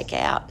maybe take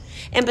out.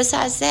 And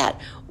besides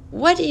that,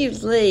 what do you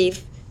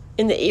leave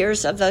in the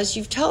ears of those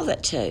you've told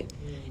that to?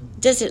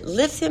 Does it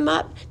lift them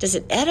up? Does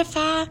it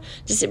edify?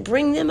 Does it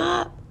bring them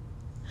up?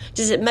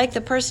 Does it make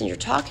the person you're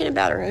talking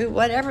about, or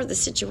whatever the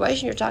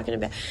situation you're talking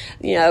about,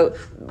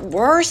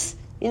 worse?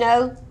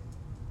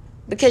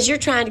 Because you're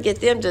trying to get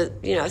them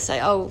to,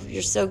 say, oh,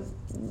 you're so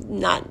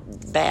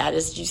not bad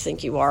as you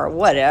think you are, or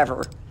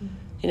whatever.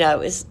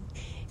 It's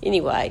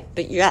anyway.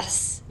 But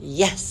yes.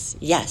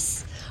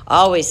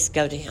 Always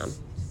go to him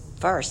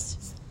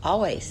first.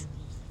 Always.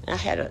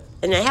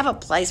 And I have a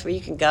place where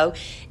you can go,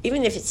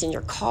 even if it's in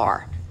your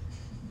car,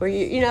 where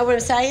you know what I'm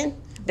saying?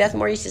 Beth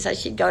Moore used to say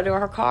she'd go to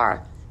her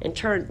car and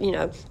turn,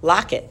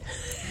 lock it.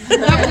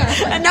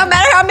 And no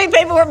matter how many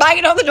people were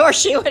banging on the door,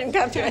 she wouldn't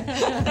come to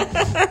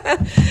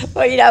it.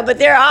 Well, but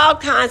there are all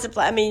kinds of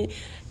places.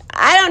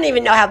 I don't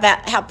even know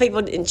how people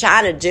in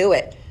China do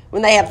it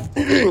when they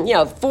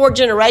have, 4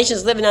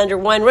 generations living under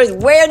one roof.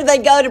 Where do they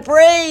go to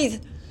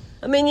breathe?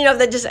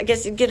 They just, I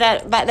guess, get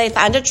out, they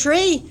find a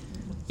tree.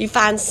 You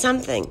find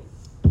something,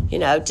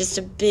 just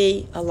to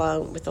be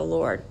alone with the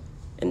Lord.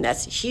 And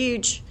that's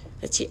huge.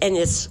 And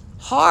it's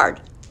hard.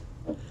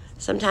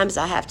 Sometimes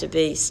I have to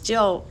be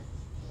still,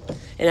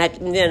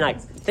 and then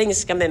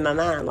things come in my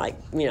mind, like,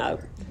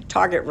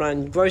 Target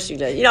run, grocery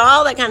day,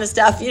 all that kind of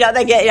stuff.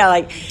 They get,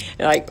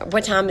 like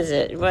what time is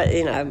it? What,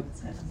 and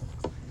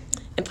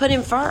put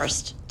him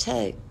first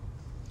too.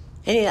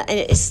 And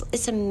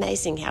it's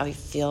amazing how he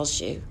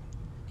fills you,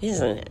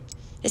 isn't it?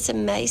 It's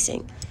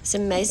amazing. It's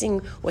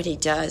amazing what he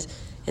does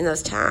in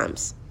those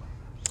times.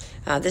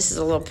 This is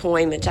a little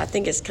poem, which I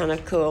think is kind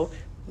of cool.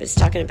 It's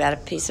talking about a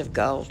piece of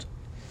gold.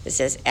 It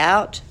says,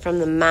 out from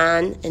the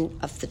mine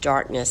of the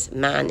darkness,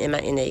 mine,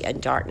 M-I-N-E, and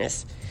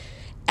darkness,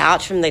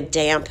 out from the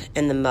damp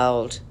and the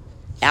mold,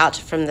 out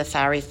from the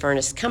fiery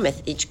furnace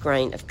cometh each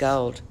grain of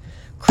gold,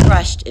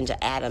 crushed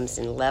into atoms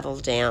and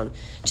leveled down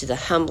to the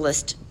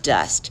humblest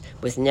dust,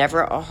 with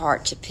never a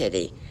heart to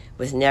pity,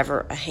 with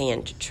never a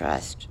hand to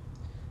trust.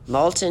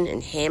 Molten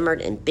and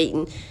hammered and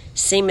beaten,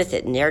 seemeth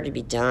it ne'er to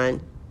be done.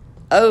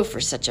 Oh,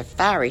 for such a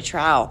fiery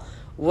trial,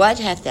 what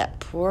hath that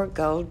poor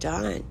gold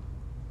done?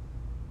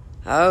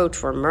 Oh,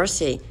 'twere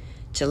mercy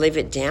to leave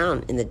it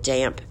down in the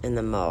damp and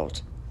the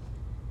mold.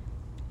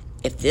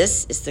 If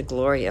this is the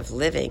glory of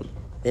living,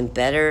 then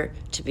better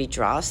to be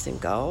dross than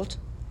gold.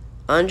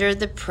 Under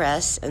the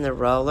press and the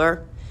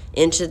roller,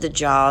 into the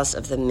jaws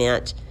of the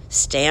mint,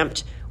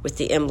 stamped with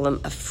the emblem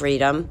of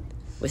freedom,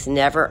 with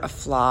never a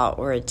flaw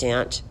or a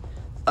dent.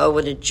 Oh,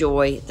 what a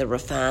joy, the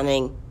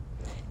refining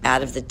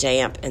out of the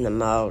damp and the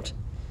mold,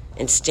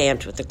 and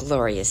stamped with a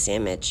glorious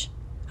image.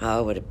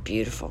 Oh, what a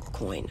beautiful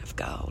coin of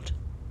gold.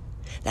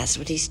 That's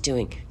what he's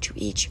doing to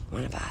each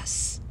one of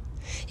us.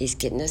 He's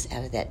getting us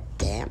out of that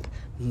damp,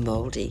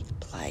 moldy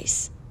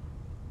place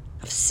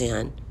of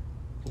sin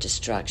and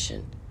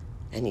destruction,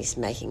 and he's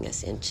making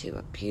us into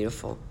a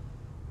beautiful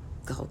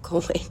gold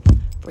coin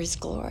for his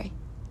glory.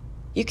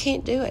 You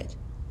can't do it.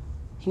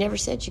 He never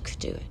said you could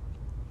do it,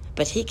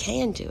 but he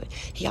can do it.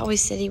 He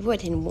always said he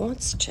would and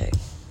wants to.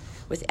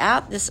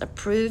 Without this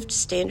approved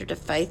standard of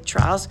faith,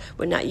 trials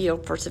would not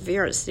yield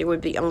perseverance. There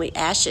would be only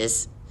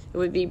ashes. It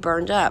would be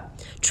burned up.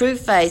 True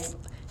faith,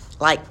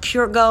 like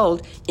pure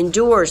gold,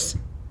 endures.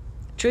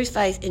 True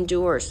faith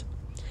endures,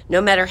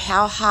 no matter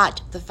how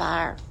hot the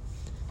fire.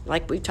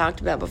 Like we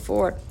talked about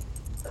before,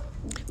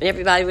 when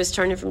everybody was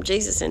turning from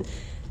Jesus, and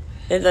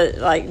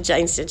like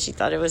Jane said, she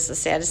thought it was the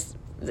saddest.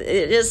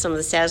 It is some of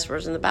the saddest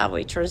words in the Bible.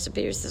 He turns to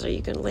Peter and says, "Are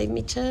you going to leave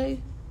me too?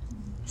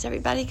 Is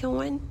everybody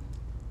going?"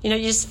 You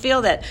just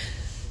feel that.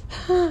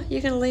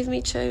 You're going to leave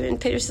me too.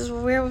 And Peter says,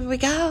 well, where would we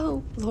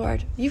go,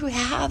 Lord? You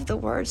have the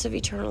words of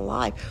eternal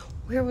life.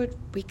 Where would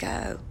we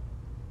go?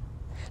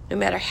 No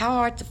matter how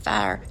hard the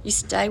fire, you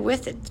stay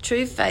with it. The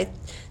true faith,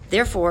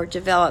 therefore,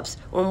 develops,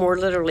 or more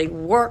literally,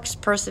 works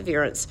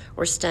perseverance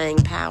or staying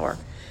power.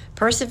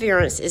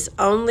 Perseverance is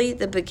only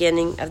the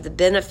beginning of the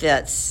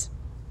benefits.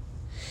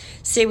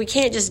 See, we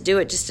can't just do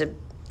it just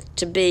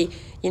to be,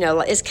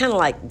 it's kind of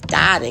like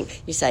dieting.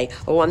 You say,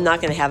 I'm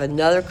not going to have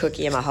another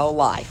cookie in my whole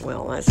life.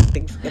 Well, that's a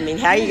big,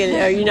 how are you going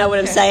to, you know what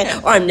I'm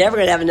saying? Or I'm never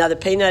going to have another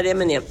peanut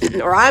M&M.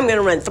 Or I'm going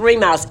to run 3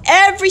 miles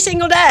every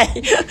single day.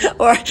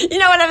 Or, you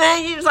know what I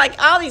mean? It's like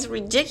all these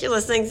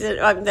ridiculous things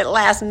that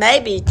last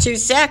maybe 2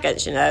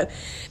 seconds, And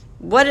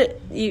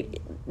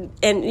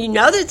you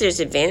know that there's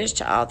advantage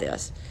to all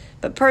this.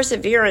 But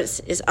perseverance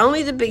is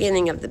only the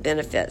beginning of the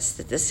benefits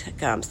that this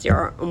comes. There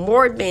are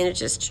more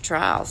advantages to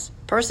trials.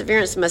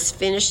 Perseverance must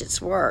finish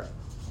its work.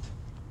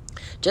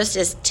 Just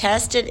as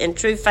tested and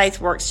true faith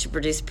works to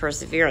produce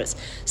perseverance,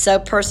 so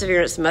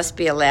perseverance must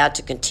be allowed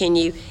to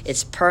continue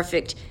its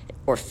perfect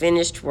or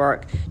finished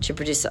work to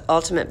produce the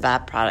ultimate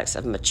byproducts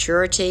of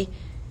maturity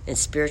and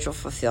spiritual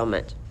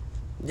fulfillment.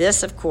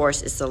 This, of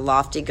course, is the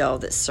lofty goal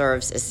that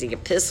serves as the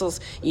epistle's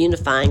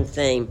unifying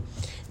theme.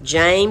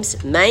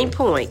 James' main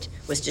point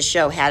was to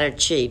show how to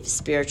achieve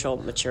spiritual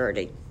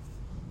maturity.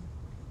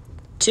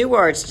 2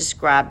 words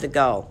describe the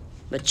goal: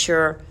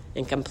 mature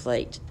and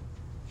complete.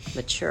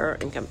 Mature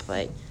and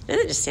complete. And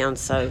it just sounds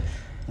so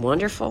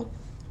wonderful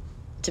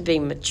to be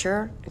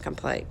mature and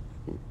complete.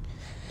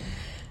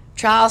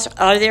 Trials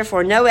are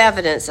therefore no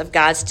evidence of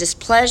God's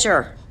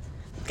displeasure.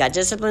 God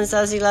disciplines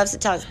those he loves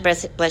at times.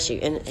 Bless you.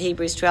 In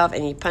Hebrews 12,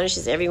 and he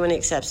punishes everyone he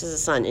accepts as a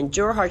son.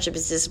 Endure hardship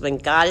as discipline.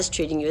 God is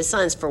treating you as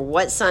sons. For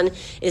what son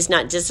is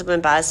not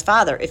disciplined by his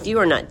father? If you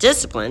are not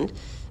disciplined,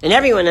 and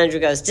everyone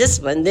undergoes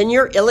discipline, then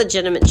you're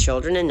illegitimate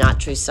children and not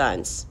true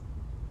sons.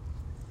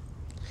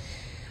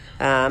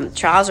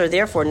 Trials are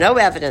therefore no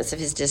evidence of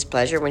his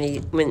displeasure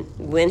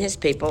when his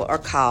people are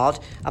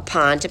called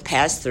upon to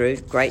pass through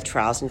great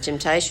trials and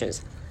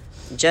temptations.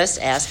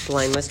 Just ask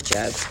blameless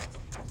Job.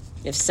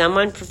 If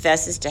someone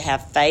professes to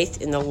have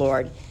faith in the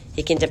Lord,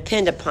 he can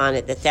depend upon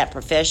it that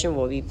profession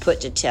will be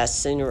put to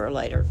test sooner or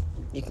later.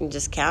 You can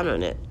just count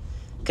on it,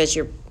 because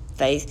your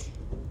faith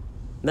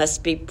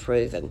must be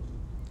proven.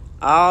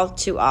 All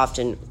too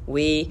often,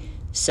 we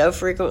so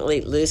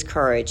frequently lose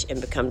courage and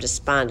become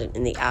despondent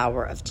in the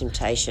hour of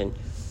temptation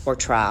or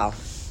trial,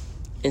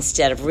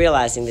 instead of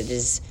realizing that it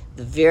is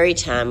the very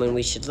time when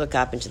we should look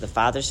up into the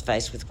Father's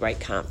face with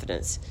great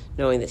confidence,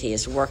 knowing that he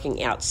is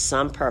working out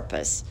some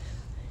purpose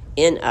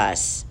in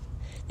us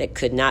that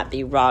could not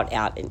be wrought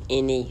out in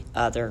any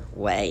other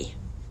way.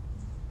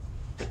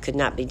 It could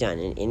not be done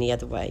in any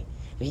other way.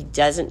 He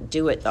doesn't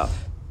do it, though.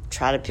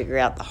 Try to figure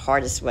out the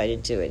hardest way to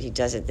do it. He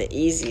does it the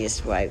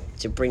easiest way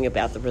to bring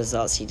about the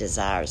results he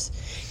desires.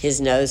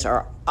 His no's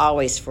are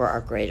always for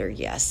our greater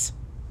yes.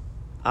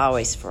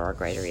 Always for our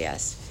greater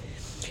yes.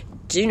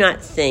 Do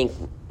not think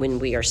when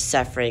we are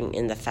suffering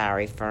in the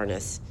fiery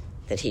furnace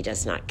that he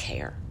does not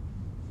care.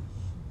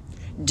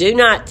 Do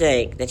not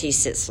think that he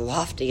sits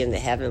lofty in the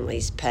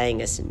heavenlies,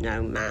 paying us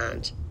no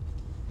mind.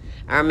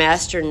 Our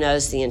Master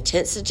knows the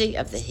intensity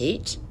of the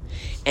heat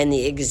and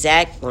the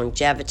exact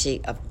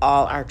longevity of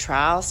all our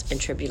trials and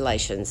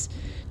tribulations,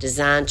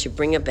 designed to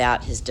bring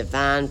about his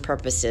divine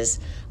purposes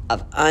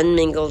of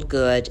unmingled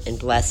good and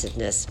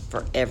blessedness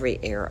for every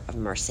era of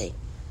mercy.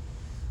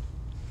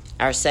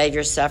 Our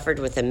Savior suffered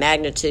with a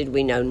magnitude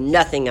we know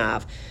nothing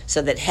of,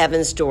 so that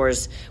heaven's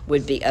doors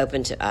would be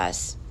open to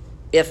us.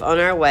 If on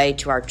our way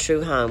to our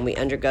true home we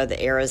undergo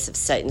the arrows of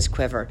Satan's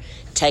quiver,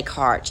 take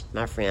heart,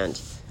 my friend,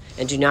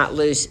 and do not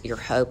lose your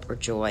hope or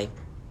joy.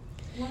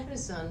 What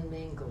does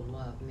unmingled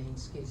love mean?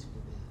 Excuse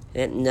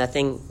me. And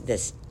nothing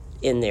that's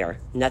in there,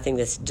 nothing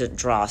that's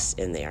dross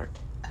in there.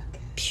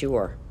 Okay.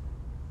 Pure.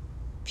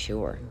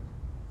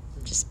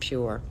 Just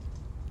pure.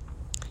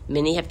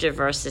 Many have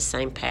traversed the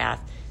same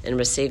path and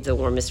received the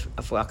warmest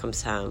of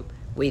welcomes home,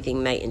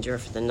 Weeping may endure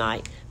for the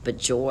night, but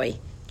joy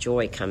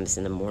comes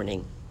in the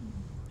morning.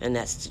 And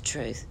that's the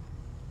truth.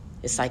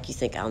 It's like you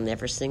think, I'll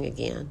never sing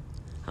again.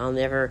 I'll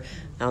never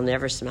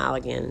smile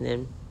again. And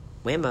then,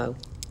 whammo.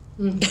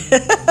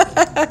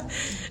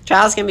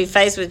 Trials can be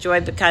faced with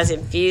joy because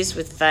infused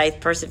with faith,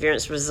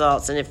 perseverance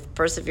results. And if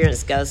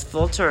perseverance goes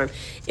full term,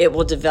 it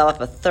will develop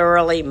a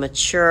thoroughly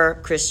mature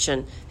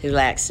Christian who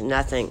lacks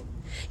nothing.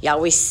 Y'all,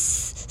 we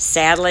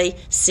sadly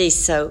see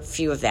so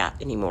few of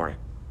that anymore.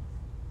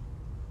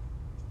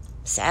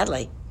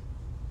 Sadly.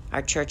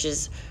 Our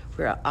churches,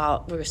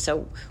 we're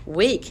so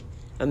weak.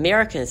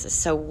 Americans are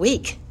so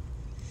weak.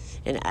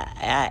 And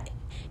I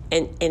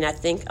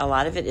think a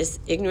lot of it is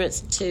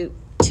ignorance to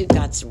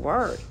God's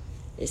word.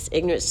 It's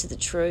ignorance to the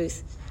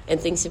truth. And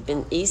things have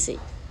been easy.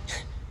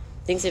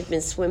 Things have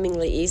been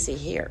swimmingly easy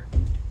here.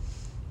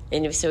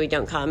 And so we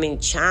don't call,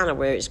 China,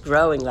 where it's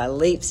growing like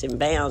leaps and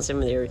bounds,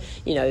 and they're,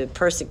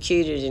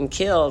 persecuted and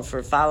killed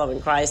for following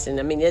Christ. And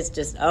it's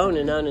just on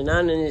and on and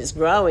on, and it's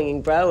growing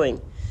and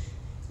growing.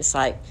 It's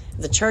like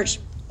the church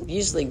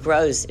usually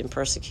grows in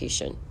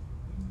persecution.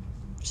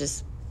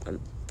 Just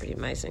pretty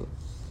amazing.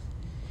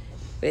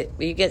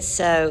 We get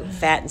so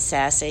fat and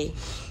sassy,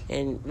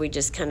 and we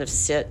just kind of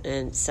sit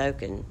and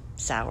soak and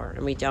sour,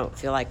 and we don't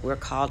feel like we're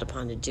called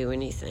upon to do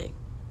anything.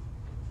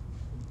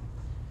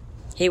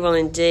 He will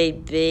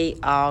indeed be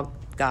all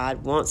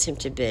God wants him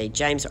to be.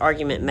 James'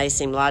 argument may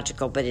seem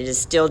logical, but it is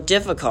still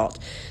difficult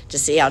to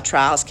see how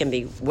trials can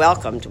be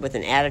welcomed with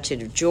an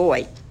attitude of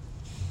joy,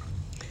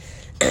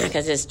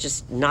 because it's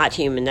just not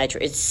human nature.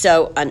 It's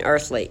so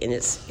unearthly in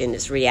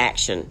its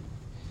reaction.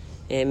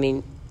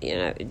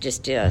 It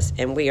just is.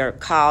 And we are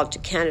called to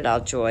count it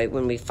all joy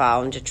when we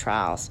fall into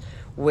trials.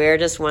 Where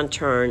does one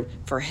turn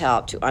for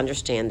help to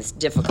understand this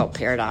difficult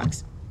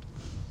paradox?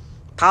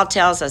 Paul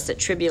tells us that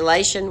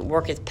tribulation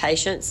worketh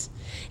patience,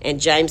 and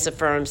James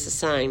affirms the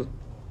same.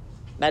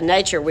 By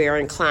nature, we are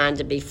inclined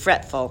to be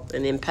fretful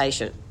and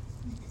impatient.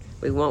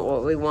 We want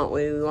what we want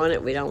when we want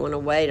it. We don't want to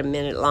wait a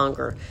minute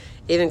longer.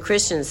 Even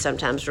Christians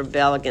sometimes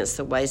rebel against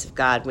the ways of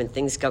God when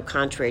things go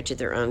contrary to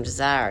their own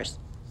desires.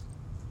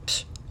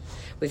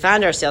 We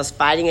find ourselves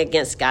fighting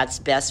against God's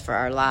best for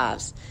our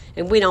lives,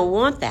 and we don't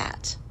want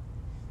that.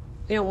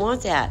 We don't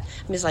want that.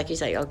 It's like you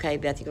say, okay,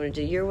 Beth, you want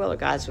to do your will or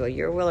God's will?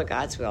 Your will or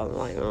God's will? I'm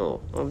like,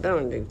 I'm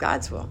going to do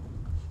God's will.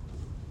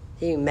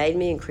 He made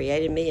me and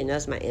created me and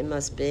knows my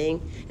inmost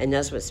being and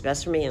knows what's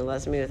best for me and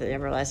loves me with an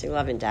everlasting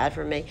love and died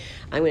for me.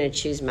 I'm going to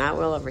choose my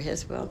will over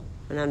his will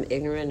when I'm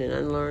ignorant and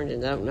unlearned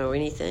and don't know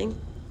anything.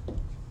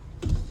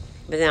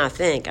 But then I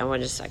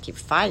keep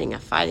fighting.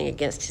 I'm fighting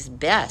against his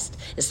best.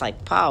 It's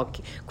like Paul,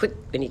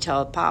 when he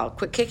told Paul,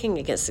 quit kicking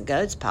against the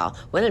goads, Paul.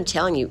 What I'm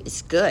telling you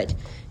is good.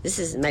 This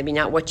is maybe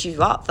not what you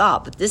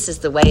thought, but this is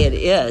the way it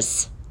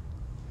is.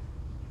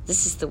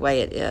 This is the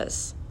way it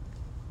is.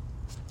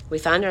 We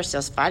find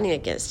ourselves fighting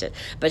against it.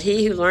 But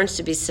he who learns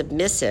to be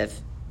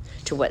submissive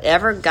to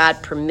whatever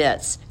God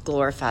permits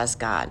glorifies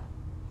God.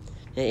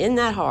 And isn't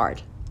that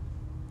hard?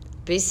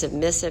 Be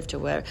submissive to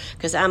whatever.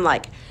 Because I'm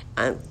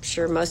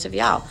sure most of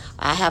y'all,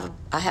 I have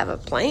a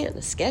plan,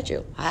 a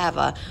schedule.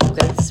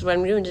 This is what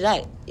I'm doing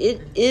today.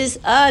 It is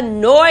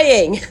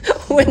annoying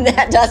when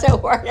that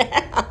doesn't work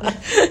out.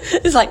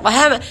 It's like,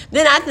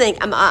 then I think,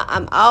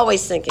 I'm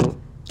always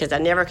thinking, because I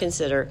never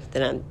consider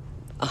that I'm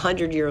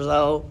 100 years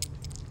old.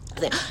 I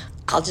think,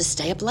 I'll just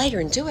stay up later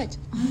and do it.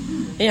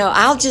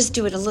 I'll just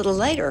do it a little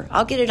later.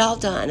 I'll get it all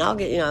done.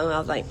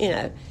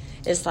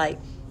 It's like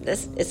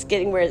this. It's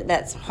getting where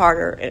that's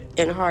harder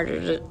and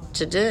harder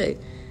to do.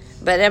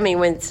 But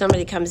when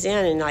somebody comes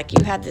in and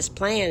you have this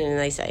plan and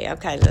they say,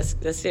 okay, let's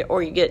do it,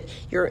 or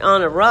you're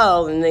on a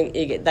roll and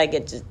you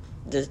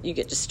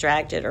get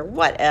distracted or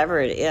whatever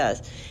it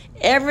is.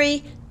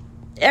 Every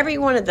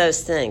one of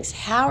those things,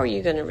 how are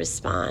you going to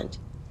respond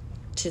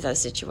to those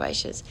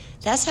situations?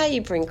 That's how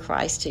you bring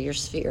Christ to your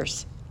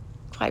spheres,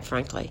 quite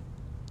frankly.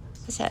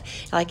 What's that?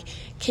 Like,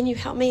 can you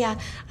help me?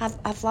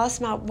 I've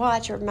lost my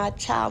watch or my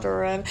child,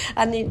 or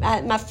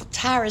my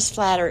tire is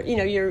flat,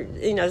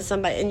 or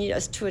somebody, and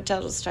it's to a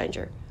total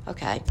stranger.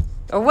 Okay,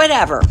 or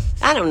whatever.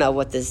 I don't know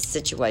what this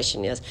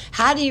situation is.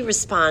 How do you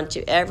respond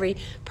to every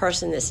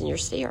person that's in your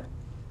sphere?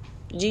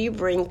 Do you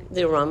bring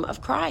the aroma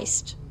of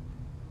Christ?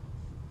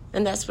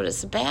 And that's what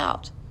it's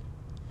about.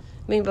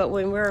 But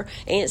when we're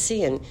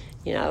antsy and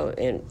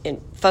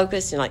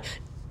focused and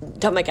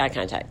don't make eye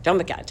contact. Don't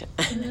make eye contact.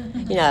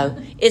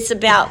 It's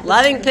about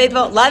loving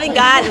people, loving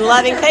God, and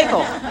loving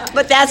people.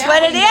 But that's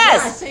what it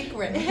is.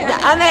 Secret.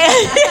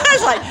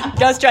 It's like,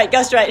 go straight.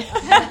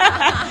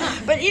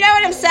 But you know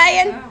what I'm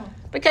saying?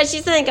 Because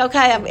you think,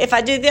 okay, if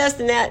I do this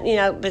and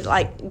that,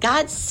 but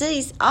God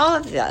sees all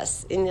of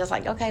this. And it's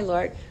like, okay,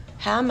 Lord,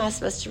 how am I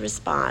supposed to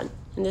respond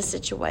in this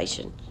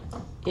situation?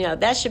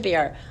 That should be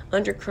our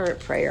undercurrent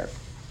prayer.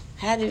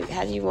 How do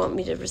you want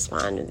me to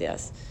respond to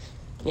this?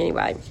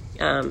 Anyway,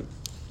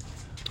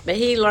 but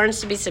he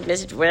learns to be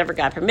submissive to whatever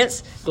God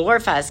permits,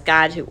 glorifies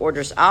God who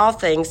orders all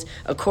things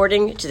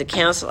according to the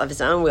counsel of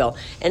his own will.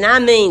 And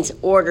that means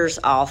orders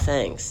all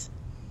things.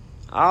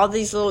 all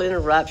these little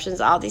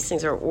interruptions, all these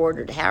things are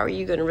ordered. How are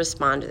you going to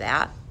respond to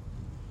that?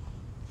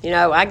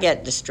 I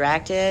get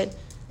distracted.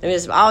 I mean,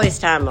 it's always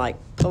time like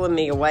pulling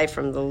me away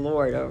from the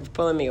Lord or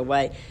pulling me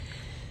away,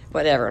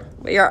 whatever.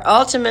 We are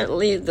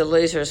ultimately the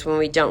losers when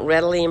we don't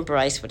readily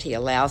embrace what he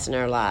allows in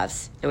our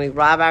lives and we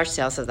rob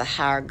ourselves of the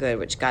higher good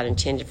which God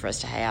intended for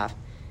us to have.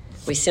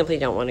 We simply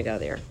don't want to go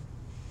there.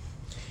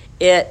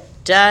 It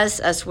does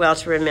us well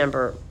to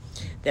remember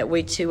that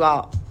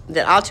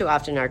all too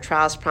often our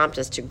trials prompt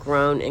us to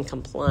groan and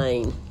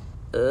complain.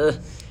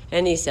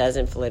 And he says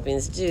in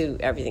Philippians, do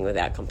everything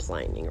without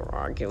complaining or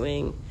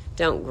arguing.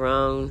 Don't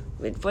groan.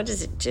 What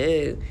does it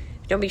do?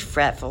 Don't be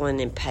fretful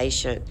and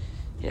impatient.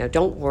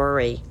 Don't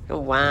worry.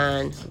 Don't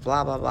whine.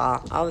 Blah, blah,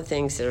 blah. All the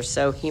things that are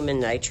so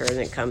human nature and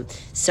that come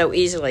so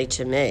easily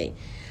to me.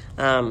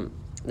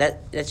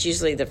 That's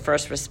usually the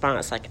first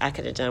response. Like, I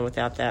could have done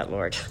without that,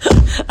 Lord.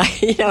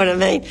 You know what I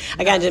mean?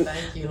 I got to.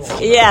 Thank you,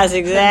 Lord. Yes,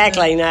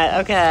 exactly.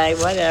 Not okay,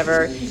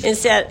 whatever.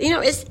 Instead,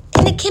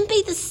 it can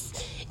be this.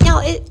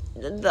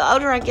 The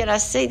older I get, I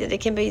see that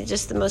it can be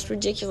just the most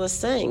ridiculous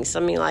things.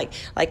 I mean, like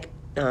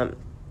now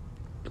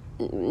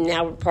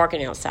we're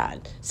parking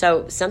outside,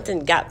 so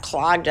something got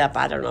clogged up.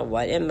 I don't know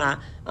what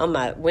on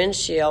my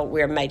windshield.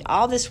 We made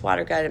all this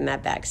water go to my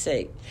back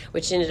seat,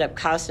 which ended up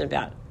costing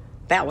about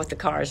what the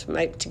cars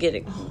make to get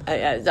it.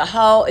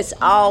 It's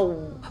all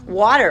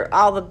water.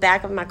 All the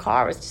back of my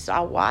car was just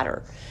all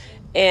water,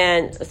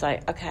 and it's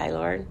like, okay,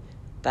 Lord.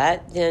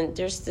 But then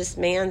there's this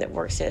man that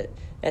works at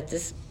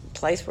this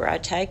place where I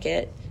take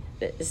it.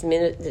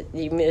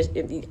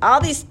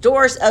 All these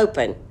doors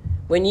open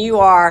when you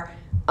are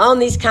on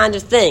these kind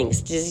of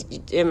things.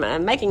 Am I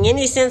making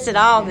any sense at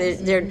all?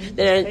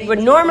 That would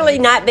normally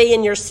not be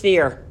in your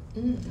sphere.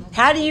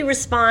 How do you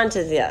respond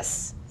to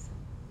this?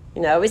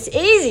 It's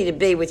easy to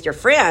be with your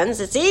friends.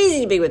 It's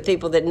easy to be with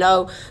people that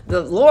know the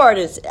Lord.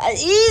 It's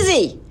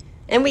easy.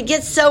 And we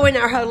get so in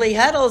our holy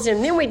huddles,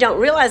 and then we don't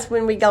realize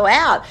when we go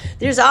out,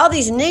 there's all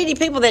these needy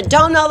people that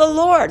don't know the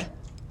Lord.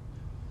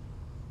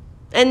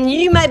 And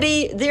you may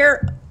be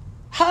their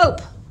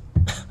hope.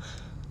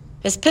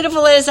 As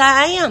pitiful as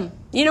I am.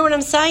 You know what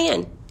I'm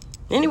saying?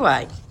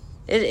 Anyway,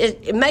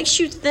 it makes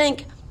you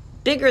think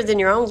bigger than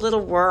your own little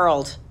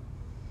world.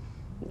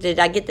 Did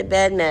I get the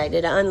bed made?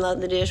 Did I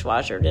unload the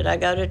dishwasher? Did I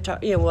go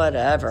to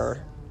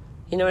whatever?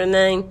 You know what I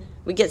mean?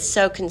 We get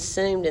so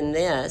consumed in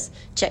this.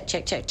 Check,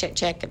 check, check, check,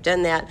 check. I've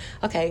done that.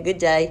 Okay, good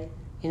day.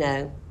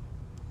 And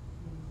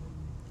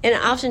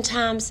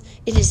oftentimes,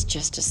 it is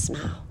just a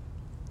smile.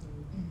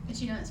 But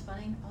it's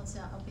funny.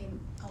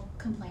 I'll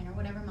complain or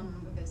whatever. My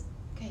mom goes,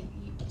 "Okay,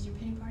 is your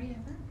pity party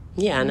over?"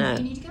 Yeah, I know.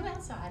 You need to go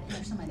outside, and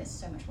there's somebody that's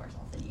so much worse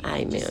off than you.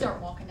 Amen. Just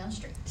start walking down the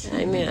street.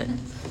 Amen.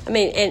 I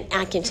mean, and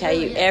I can tell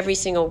you, every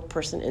single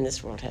person in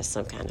this world has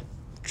some kind of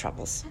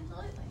troubles.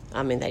 Absolutely.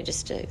 I mean, they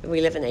just do.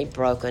 We live in a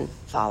broken,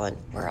 fallen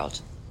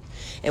world.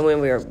 And when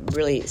we're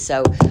really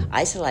so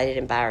isolated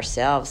and by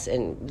ourselves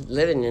and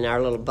living in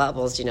our little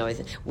bubbles,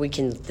 we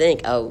can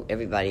think, oh,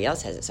 everybody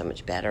else has it so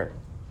much better.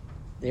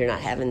 They're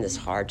not having this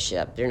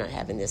hardship. They're not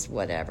having this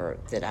whatever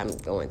that I'm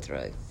going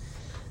through.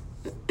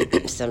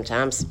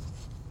 Sometimes,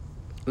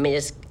 I mean,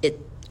 it's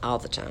all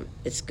the time.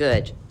 It's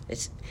good.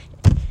 It's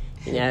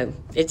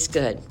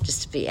good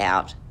just to be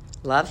out.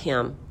 Love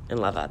Him and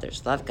love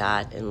others. Love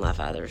God and love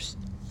others.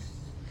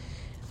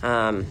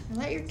 And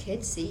let your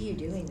kids see you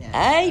doing that.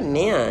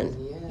 Amen.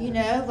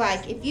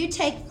 Like if you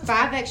take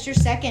 5 extra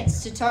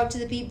seconds to talk to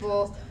the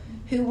people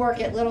who work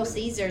at Little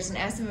Caesars and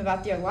ask them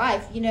about their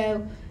life,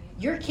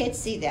 your kids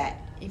see that.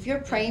 If you're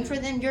praying for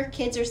them, your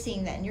kids are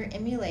seeing that, and you're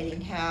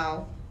emulating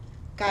how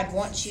God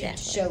wants you to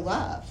show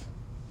love.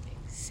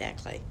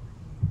 Exactly.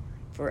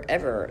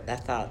 Forever, I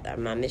thought that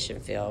my mission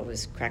field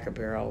was Cracker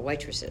Barrel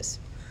waitresses.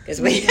 Because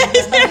we there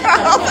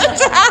all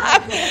the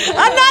time.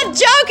 I'm not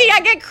joking. I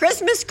get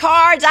Christmas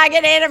cards. I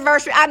get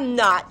anniversary. I'm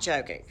not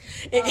joking.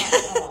 And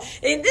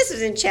this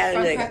is in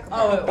Chattanooga.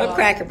 From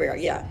Cracker Barrel,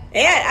 yeah.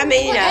 And I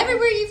mean,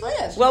 everywhere you've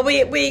lived. Well,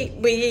 we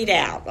eat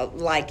out,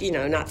 like,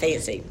 not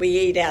fancy. We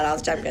eat out all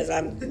the time because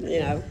I'm,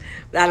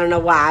 I don't know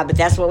why, but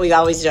that's what we've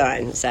always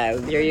done. So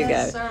there you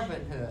go.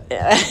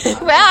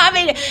 Servanthood. Well, I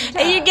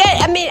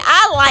mean,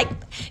 I like,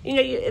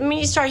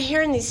 you start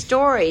hearing these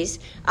stories.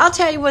 I'll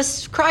tell you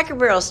what's Cracker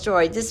Barrel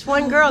story. This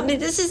one girl,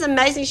 this is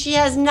amazing. She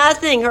has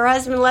nothing. Her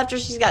husband left her.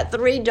 She's got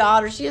 3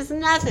 daughters. She has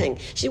nothing.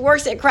 She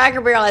works at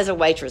Cracker Barrel as a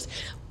waitress.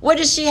 What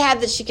does she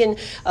have that she can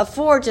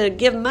afford to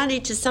give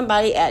money to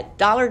somebody at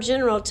Dollar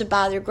General to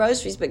buy their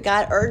groceries? But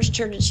God urged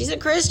her to, she's a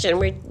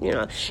Christian,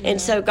 and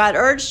so God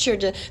urged her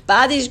to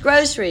buy these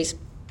groceries.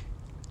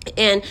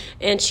 And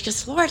she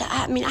goes, Lord,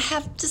 I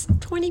have just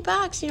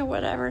 $20,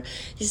 whatever.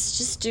 He says,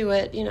 just do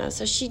it,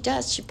 So she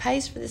does. She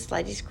pays for this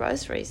lady's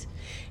groceries.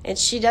 And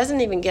she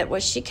doesn't even get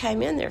what she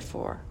came in there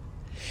for.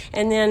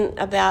 And then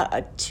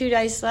about 2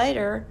 days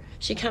later,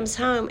 she comes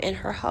home and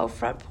her whole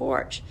front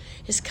porch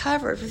is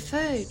covered with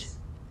food.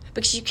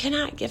 Because you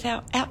cannot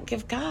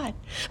outgive God.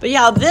 But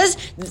y'all,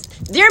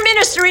 they're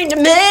ministering to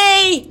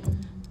me.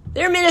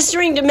 They're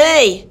ministering to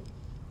me.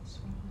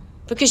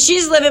 Because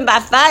she's living by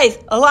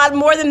faith a lot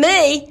more than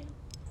me.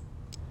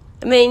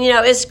 I mean,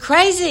 it's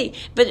crazy,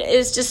 but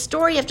it's just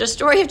story after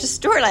story after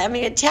story. Like,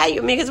 I tell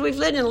you, because we've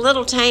lived in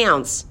little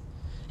towns,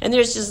 and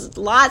there's just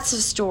lots of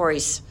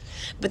stories.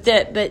 But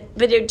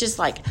they're just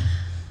like,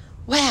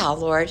 wow,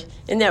 Lord.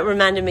 And that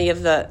reminded me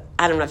of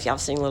I don't know if y'all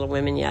have seen Little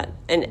Women yet.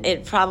 And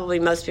it probably,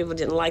 most people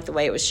didn't like the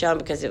way it was shown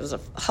because it was a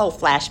whole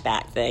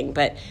flashback thing.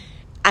 But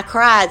I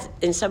cried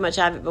in so much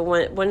of it. But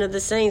one of the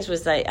scenes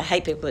was I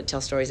hate people that tell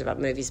stories about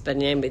movies, but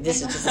anyway,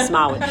 this is just a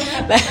small one.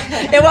 But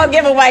it won't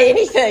give away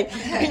anything.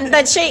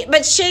 But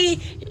she,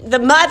 the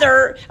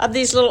mother of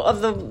the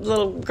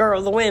little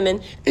girl, the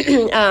women,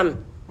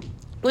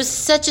 was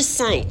such a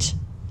saint.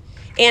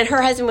 And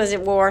her husband was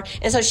at war.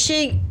 And so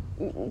she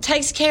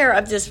takes care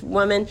of this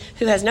woman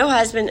who has no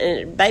husband,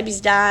 and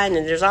baby's dying,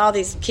 and there's all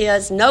these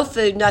kids, no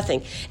food,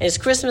 nothing. And it's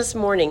Christmas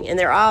morning, and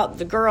they're all,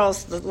 the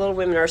girls, the little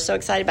women are so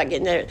excited about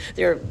getting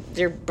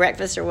their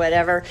breakfast or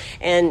whatever.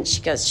 And she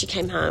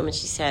came home and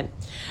she said,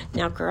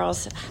 now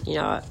girls,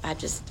 I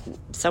just,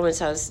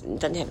 so-and-so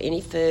doesn't have any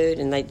food,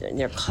 and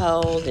they're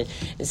cold,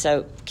 and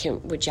so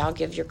would y'all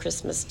give your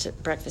Christmas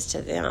breakfast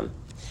to them?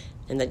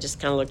 And they just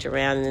kind of looked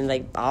around, and then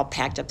they all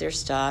packed up their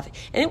stuff.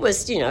 And it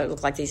was, it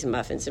looked like these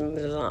muffins and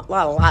a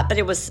lot, but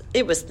it was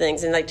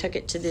things. And they took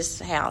it to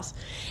this house.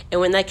 And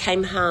when they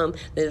came home,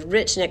 the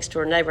rich next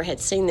door neighbor had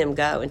seen them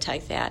go and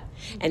take that,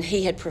 and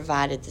he had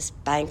provided this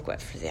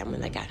banquet for them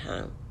when they got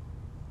home.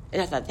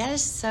 And I thought, that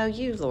is so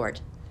you, Lord.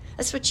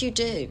 That's what you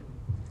do.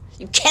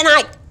 You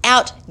cannot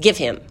outgive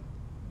him.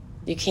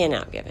 You can't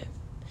outgive him.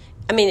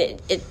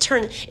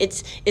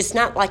 It's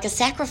not like a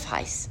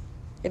sacrifice.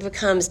 It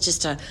becomes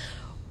just a,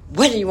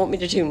 what do you want me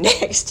to do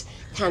next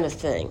kind of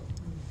thing,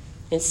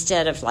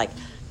 instead of like,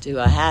 do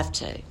I have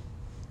to?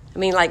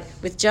 Like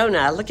with Jonah,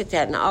 I look at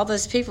that, and all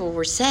those people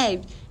were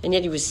saved, and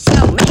yet he was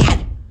so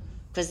mad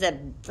because that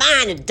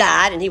vine had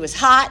died, and he was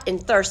hot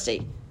and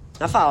thirsty.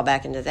 I fall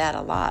back into that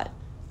a lot.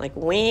 Like,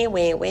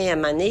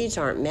 wham, my needs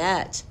aren't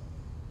met.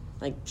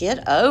 Like,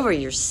 get over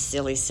your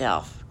silly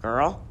self,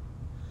 girl.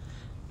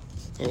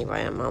 Anyway,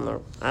 I don't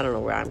know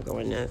where I'm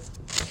going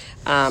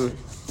now.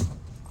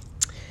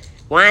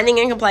 Whining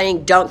and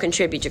complaining don't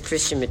contribute to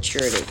Christian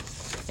maturity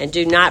and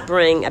do not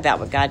bring about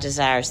what God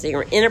desires. They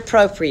are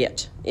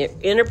inappropriate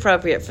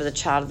for the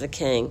child of the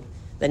King.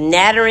 The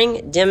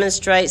nattering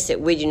demonstrates that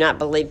we do not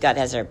believe God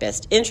has our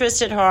best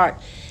interest at heart,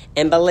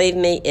 and believe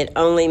me, it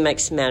only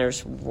makes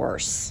matters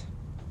worse.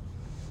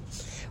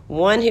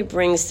 One who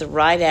brings the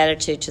right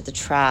attitude to the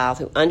trial,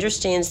 who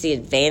understands the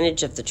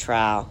advantage of the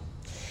trial,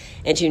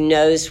 and who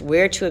knows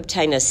where to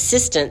obtain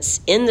assistance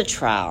in the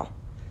trial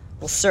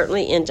will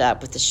certainly end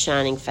up with the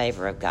shining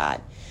favor of God.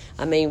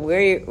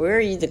 Where are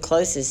you the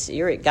closest?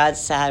 You're at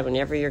God's side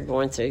whenever you're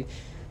going through,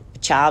 a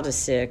child is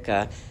sick,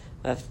 a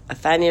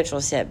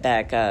financial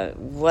setback,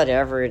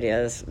 whatever it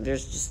is.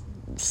 There's just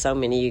so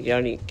many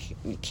you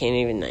can't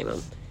even name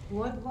them.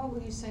 What were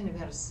you saying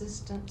about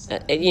assistance?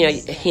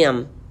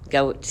 Him.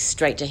 Go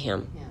straight to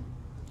him. Yeah.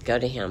 Go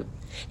to him.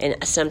 And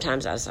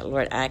sometimes I was like,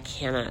 Lord, I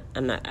can't.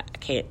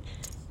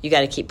 You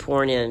got to keep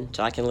pouring in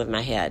till I can lift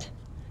my head.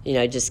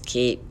 Just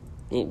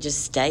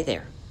stay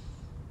there.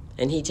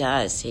 And he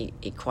does. He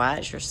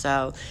quiets your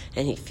soul,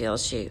 and he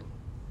fills you.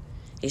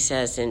 He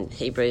says in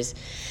Hebrews,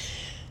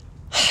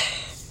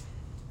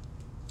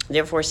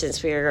 therefore,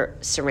 since we are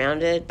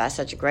surrounded by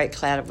such a great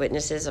cloud of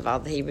witnesses of all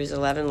the Hebrews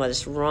 11, let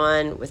us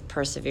run with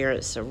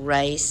perseverance a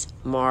race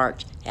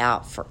marked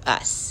out for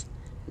us.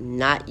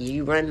 Not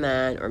you run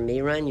mine, or me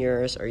run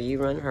yours, or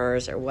you run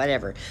hers, or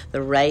whatever.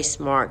 The race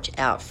marked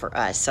out for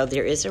us. So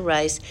there is a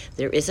race,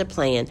 there is a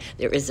plan,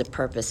 there is a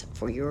purpose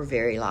for your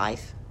very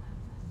life.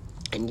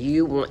 And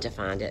you want to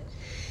find it.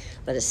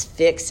 Let us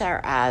fix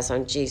our eyes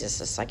on Jesus,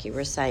 just like you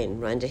were saying.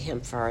 Run to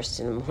him first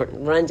in the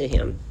morning. Run to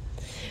him.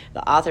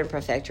 The author and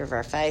perfecter of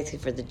our faith, who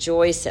for the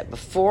joy set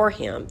before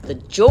him,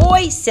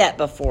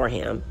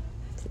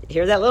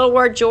 hear that little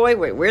word joy?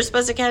 We're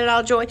supposed to count it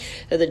all joy.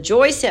 So the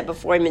joy set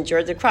before him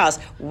endured the cross.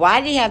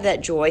 Why did he have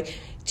that joy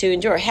to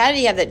endure? How did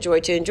he have that joy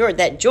to endure?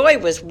 That joy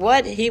was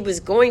what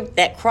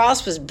that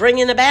cross was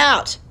bringing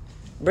about,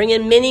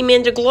 bringing many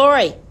men to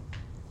glory.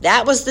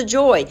 That was the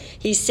joy.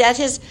 He set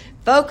his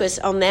focus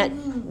on that,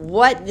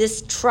 what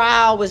this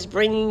trial was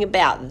bringing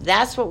about.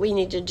 That's what we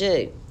need to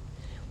do.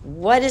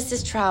 What is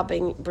this trial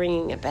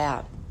bringing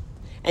about?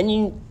 And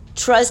you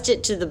trust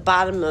it to the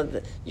bottom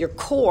of your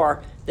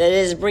core that it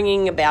is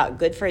bringing about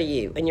good for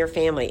you and your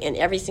family and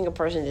every single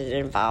person that it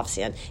involves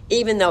in,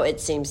 even though it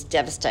seems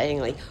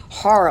devastatingly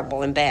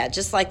horrible and bad.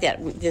 Just like that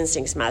then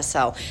sings my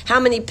soul. How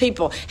many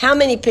people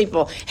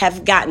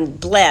have gotten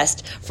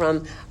blessed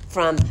from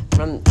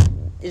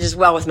it is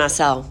well with my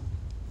soul?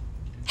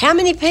 How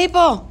many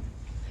people?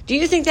 Do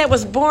you think that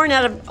was born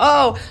out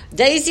of,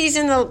 daisies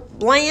in the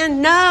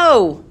land?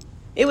 No.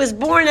 It was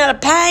born out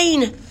of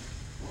pain.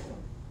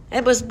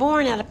 It was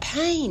born out of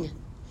pain.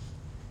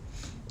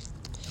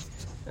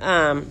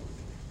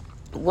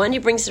 One who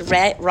brings the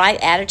right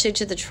attitude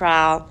to the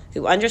trial,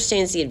 who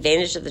understands the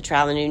advantage of the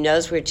trial, and who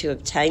knows where to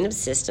obtain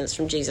assistance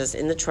from Jesus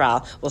in the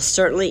trial, will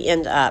certainly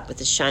end up with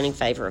the shining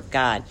favor of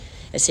God.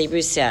 As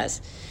Hebrews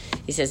says,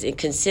 he says,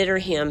 consider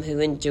him who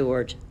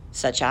endured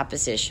such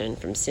opposition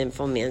from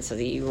sinful men so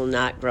that you will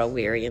not grow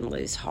weary and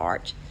lose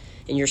heart.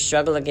 In your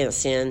struggle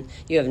against sin,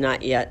 you have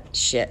not yet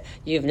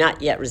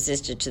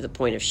resisted to the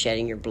point of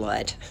shedding your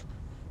blood,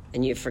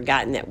 and you've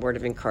forgotten that word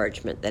of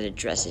encouragement that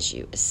addresses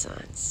you as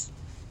sons.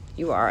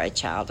 You are a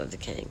child of the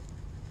King.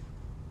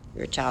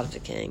 You're a child of the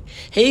King.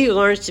 He who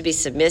learns to be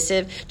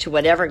submissive to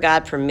whatever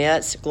God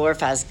permits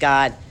glorifies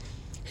God,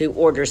 who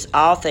orders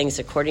all things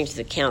according to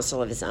the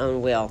counsel of his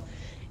own will.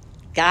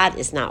 God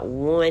is not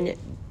one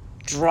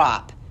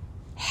drop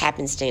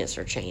happenstance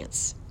or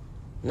chance.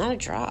 Not a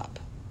drop.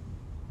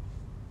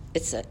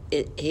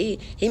 He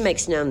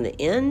makes known the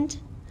end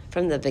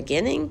from the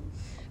beginning,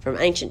 from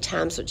ancient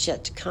times which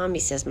yet to come. He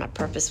says, my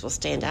purpose will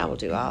stand. I will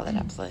do all that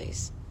I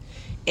please.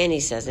 And he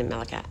says in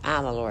Malachi,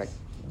 I, the Lord,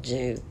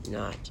 do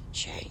not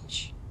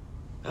change.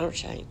 I don't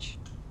change.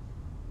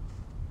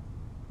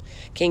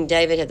 King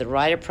David had the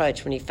right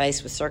approach when he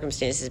faced with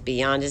circumstances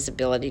beyond his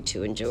ability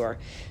to endure,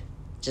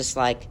 just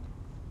like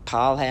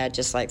Paul had,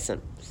 just like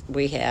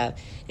we have.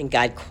 And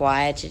God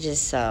quieted his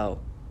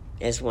soul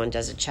as one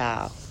does a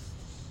child.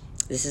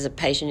 This is a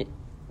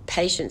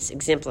patience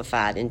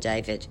exemplified in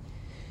David.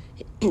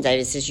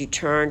 David says, you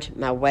turned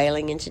my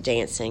wailing into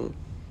dancing.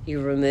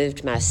 You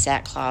removed my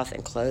sackcloth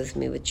and clothed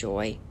me with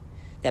joy,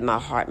 that my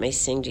heart may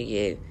sing to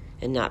you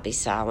and not be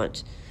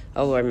silent.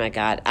 O Lord my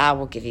God, I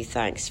will give you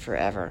thanks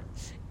forever.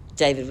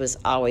 David was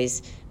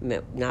always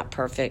not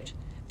perfect,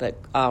 but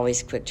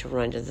always quick to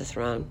run to the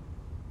throne.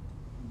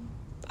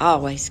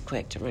 Always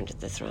quick to run to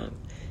the throne.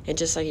 And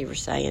just like you were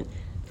saying,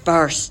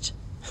 first,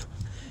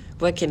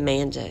 what can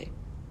man do?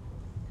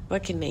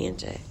 What can man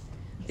do?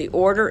 The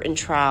order in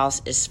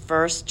trials is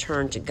first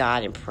turn to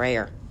God in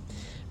prayer.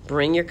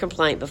 Bring your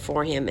complaint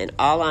before him in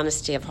all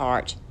honesty of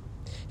heart.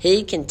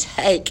 He can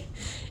take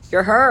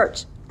your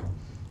hurt.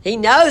 He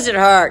knows it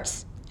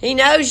hurts. He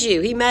knows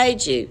you. He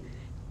made you.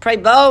 Pray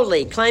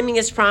boldly, claiming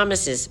his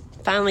promises.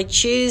 Finally,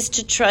 choose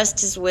to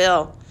trust his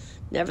will.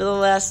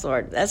 Nevertheless,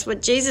 Lord, that's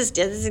what Jesus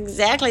did. This is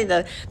exactly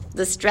the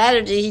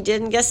strategy he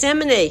did in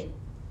Gethsemane.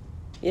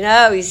 You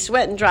know, he's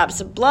sweating drops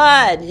of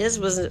blood. His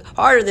was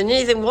harder than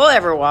anything we'll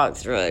ever walk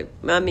through.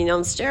 I mean,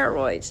 on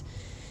steroids.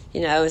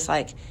 You know, it's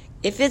like,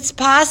 if it's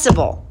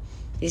possible,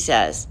 he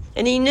says.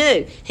 And he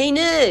knew. He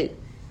knew.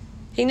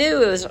 He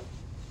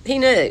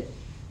knew.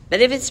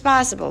 But if it's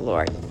possible,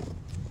 Lord,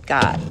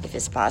 God, if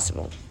it's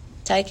possible,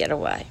 take it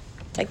away.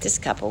 Take this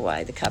cup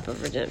away, the cup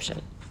of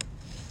redemption.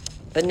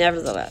 But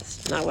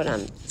nevertheless, not what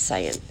I'm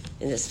saying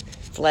in this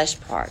flesh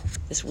part,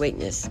 this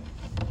weakness.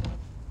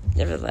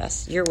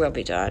 Nevertheless, your will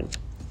be done.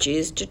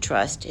 Choose to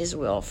trust his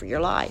will for your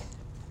life.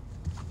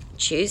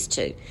 Choose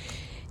to.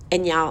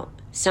 And y'all,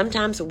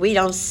 sometimes we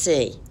don't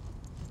see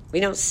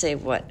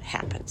what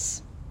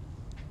happens.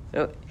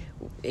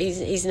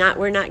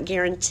 We're not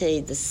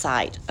guaranteed the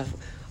sight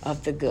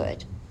of the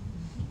good.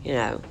 You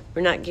know,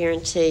 we're not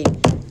guaranteed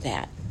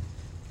that.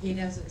 He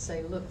doesn't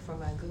say, look for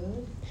my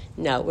good.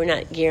 No, we're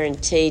not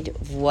guaranteed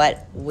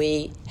what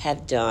we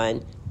have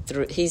done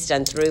he's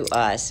done through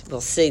us.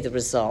 We'll see the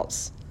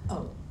results.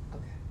 Oh,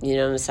 okay. You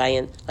know what I'm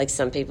saying? Like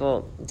some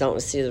people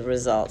don't see the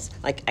results.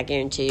 Like I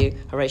guarantee you,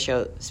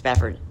 Horatio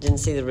Spafford didn't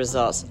see the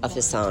results of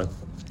his song.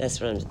 That's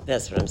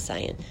what I'm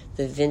saying.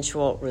 The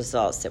eventual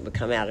results that would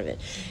come out of it.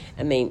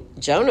 I mean,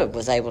 Jonah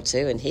was able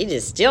to, and he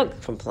just still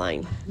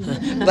complained.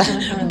 but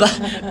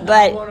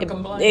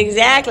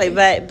exactly.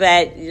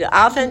 But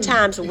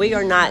oftentimes we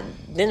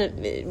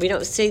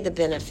don't see the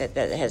benefit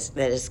that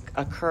has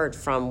occurred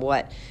from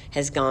what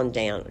has gone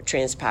down, or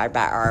transpired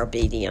by our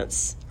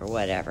obedience or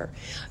whatever.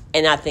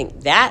 And I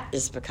think that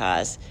is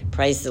because,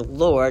 praise the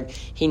Lord,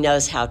 he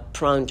knows how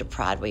prone to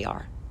pride we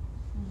are.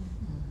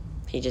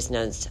 He just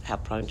knows how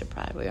prone to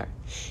pride we are.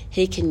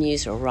 He can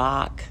use a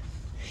rock.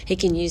 He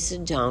can use a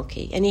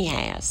donkey, and he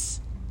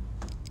has.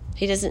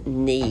 He doesn't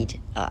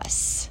need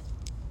us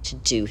to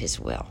do his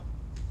will.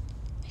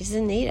 He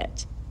doesn't need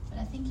it. But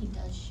I think he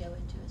does show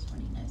it to us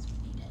when he knows we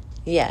need it.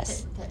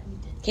 Yes. That we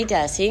did. He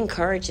does. He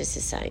encourages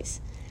his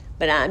saints.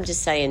 But I'm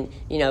just saying,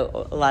 you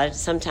know,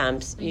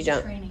 sometimes But you he's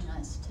don't. training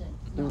us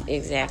to not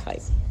Exactly.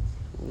 have to see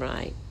it.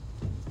 Right.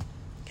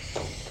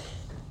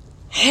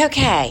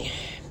 Okay.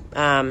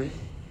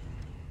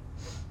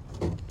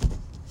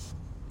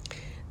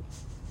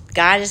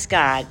 God is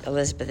God,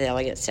 Elizabeth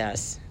Elliot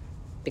says.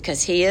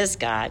 Because he is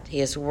God, he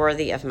is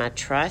worthy of my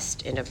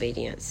trust and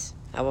obedience.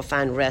 I will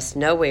find rest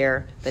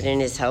nowhere but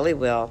in his holy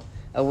will,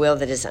 a will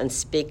that is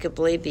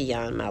unspeakably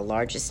beyond my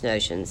largest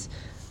notions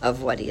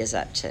of what he is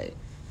up to.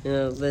 You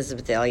know,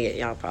 Elizabeth Elliot,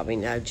 y'all probably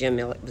know,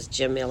 was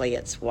Jim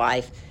Elliot's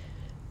wife.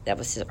 That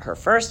was her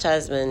first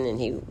husband,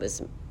 and he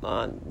was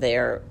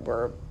there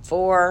were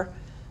 4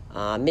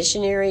 young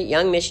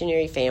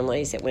missionary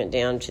families that went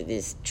down to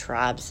these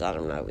tribes, I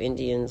don't know,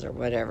 Indians or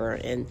whatever,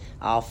 and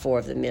all 4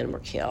 of the men were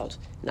killed.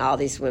 And all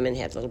these women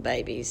had little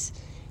babies.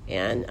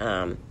 And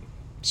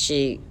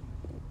she's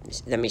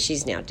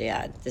now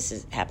dead. This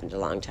has happened a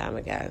long time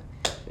ago.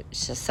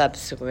 So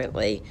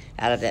subsequently,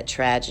 out of that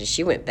tragedy,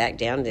 she went back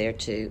down there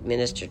to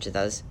minister to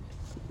those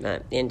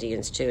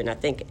Indians too. And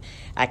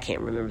I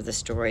can't remember the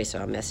story, so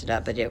I'll mess it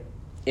up, but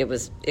it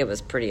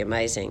was pretty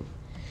amazing.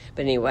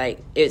 But anyway,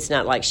 it's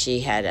not like she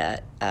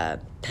had a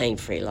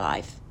pain-free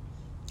life.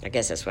 I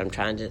guess that's what I'm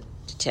trying to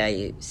tell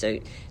you. So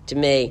to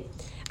me,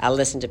 I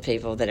listen to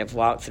people that have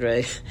walked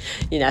through,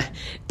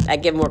 I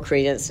give more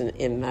credence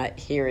in my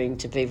hearing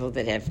to people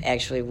that have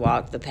actually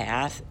walked the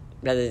path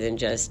rather than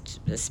just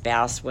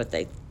espouse what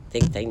they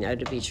think they know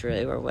to be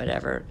true or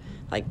whatever.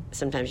 Like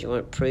sometimes you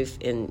want proof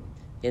in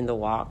the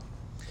walk.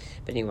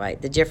 But anyway,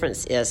 the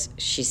difference is,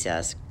 she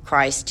says,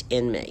 Christ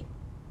in me,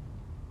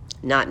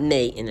 not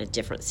me in a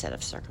different set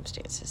of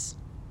circumstances.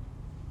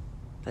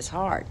 That's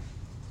hard.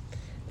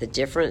 The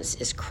difference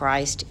is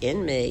Christ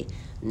in me,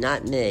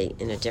 not me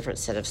in a different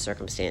set of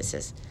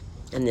circumstances.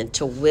 And then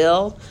to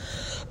will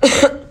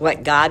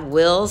what God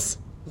wills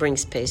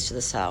brings peace to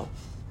the soul.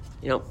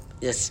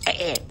 This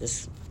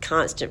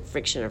constant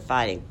friction or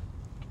fighting.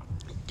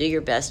 Do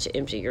your best to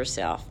empty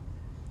yourself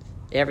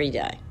every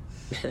day.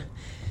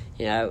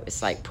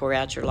 It's like pour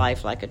out your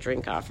life like a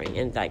drink offering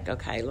and like,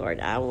 okay,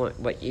 Lord, I want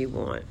what you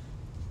want.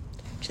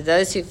 To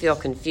those who feel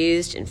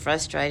confused and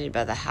frustrated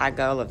by the high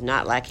goal of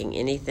not lacking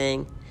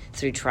anything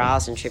through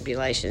trials and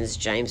tribulations,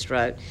 James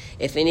wrote,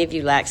 if any of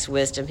you lacks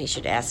wisdom, he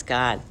should ask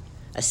God.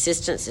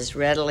 Assistance is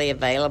readily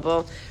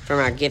available from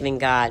our giving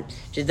God.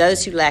 To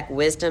those who lack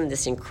wisdom,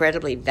 this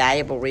incredibly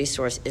valuable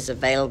resource is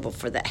available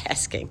for the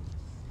asking.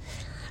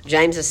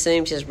 James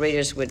assumed his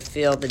readers would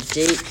feel the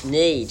deep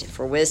need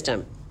for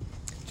wisdom,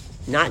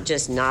 not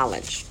just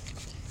knowledge.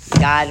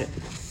 God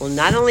will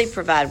not only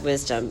provide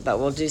wisdom, but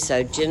will do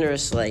so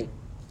generously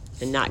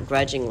and not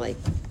grudgingly.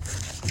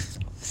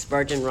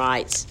 Spurgeon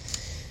writes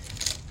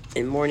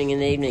in Morning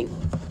and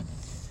Evening,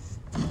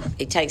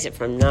 he takes it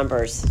from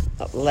Numbers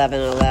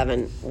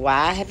 11:11.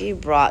 Why have you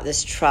brought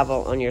this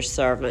trouble on your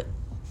servant?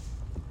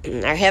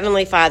 Our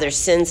Heavenly Father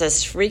sends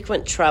us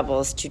frequent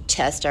troubles to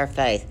test our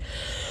faith.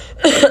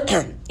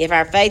 If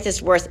our faith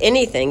is worth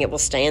anything, it will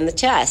stand the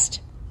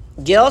test.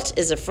 Guilt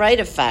is afraid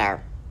of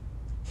fire.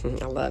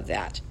 I love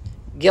that.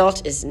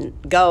 Gold is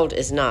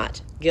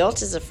not.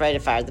 Guilt is afraid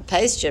of fire. The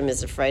paste gem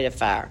is afraid of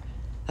fire.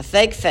 A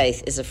fake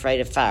faith is afraid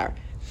of fire.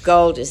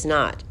 Gold is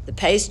not. The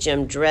paste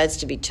gem dreads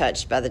to be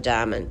touched by the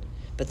diamond,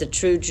 but the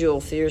true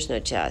jewel fears no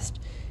test.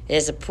 It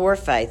is a poor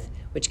faith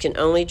which can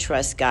only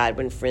trust God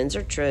when friends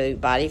are true,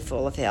 body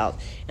full of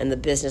health, and the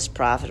business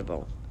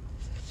profitable.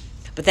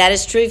 But that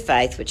is true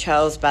faith, which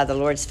holds by the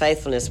Lord's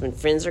faithfulness when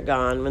friends are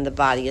gone, when the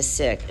body is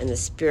sick, and the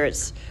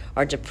spirits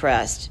are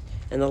depressed,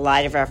 and the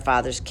light of our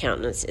Father's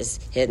countenance is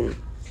hidden.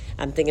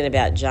 I'm thinking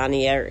about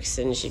Johnny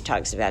Erickson. She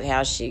talks about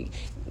how she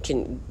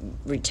can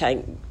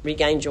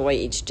regain joy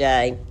each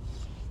day.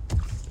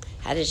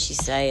 How did she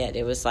say it?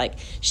 It was like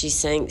she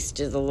sings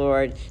to the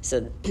Lord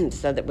so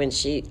that when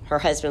her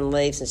husband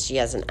leaves and she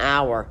has an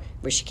hour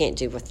where she can't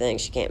do a thing,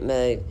 she can't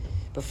move,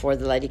 before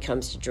the lady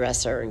comes to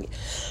dress her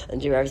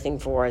and do everything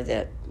for her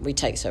that we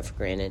take so for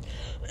granted.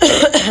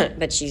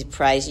 But she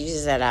prays,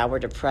 uses that hour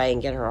to pray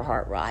and get her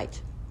heart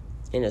right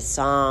in the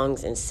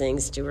songs and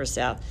sings to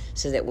herself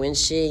so that when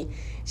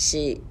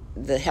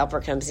the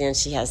helper comes in,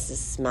 she has this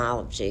smile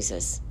of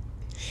Jesus.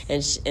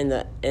 And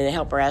the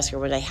helper asks her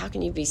one day, how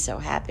can you be so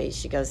happy?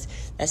 She goes,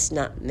 that's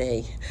not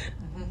me.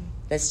 Mm-hmm.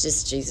 That's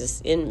just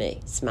Jesus in me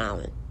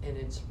smiling. And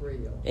it's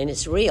real. And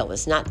it's real.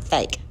 It's not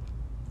fake.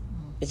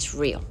 It's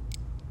real.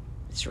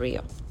 It's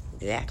real.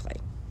 Exactly.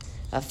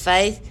 A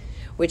faith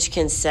which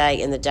can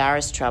say in the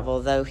direst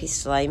trouble, though he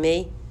slay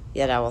me,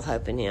 yet I will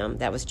hope in him.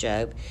 That was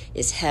Job.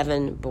 Is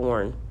heaven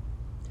born.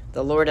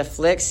 The Lord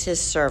afflicts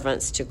his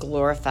servants to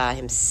glorify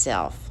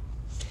himself,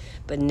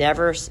 but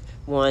never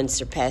one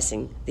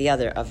surpassing the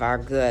other of our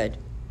good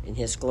in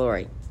his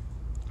glory.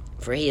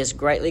 For he is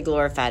greatly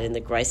glorified in the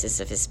graces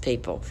of his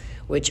people,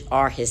 which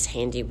are his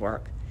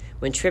handiwork.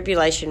 When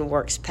tribulation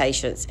works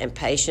patience, and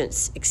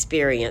patience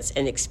experience,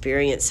 and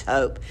experience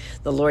hope,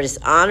 the Lord is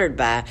honored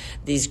by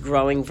these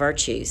growing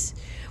virtues.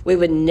 We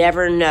would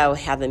never know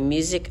how the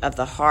music of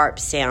the harp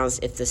sounds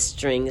if the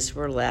strings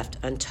were left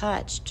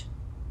untouched,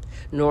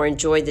 nor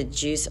enjoy the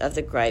juice of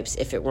the grapes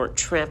if it weren't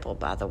trampled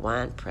by the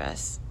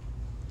winepress,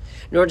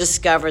 nor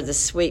discover the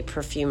sweet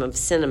perfume of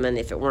cinnamon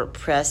if it weren't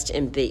pressed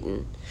and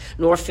beaten,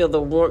 nor feel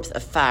the warmth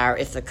of fire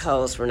if the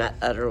coals were not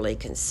utterly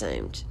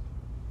consumed.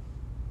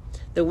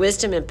 The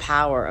wisdom and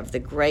power of the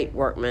great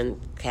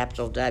workman,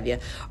 capital W,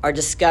 are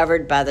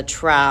discovered by the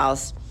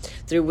trials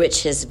through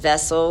which his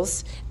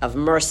vessels of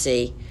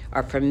mercy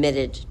are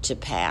permitted to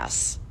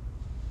pass.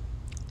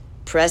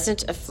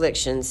 Present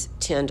afflictions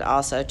tend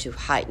also to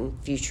heighten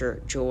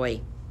future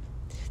joy.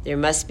 There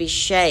must be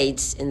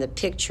shades in the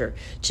picture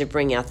to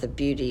bring out the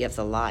beauty of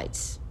the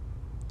lights.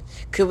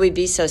 Could we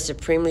be so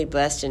supremely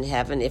blessed in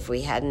heaven if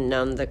we hadn't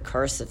known the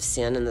curse of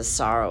sin and the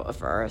sorrow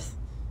of earth?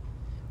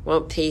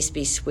 Won't peace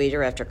be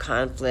sweeter after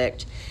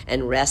conflict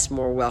and rest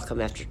more welcome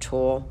after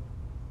toil?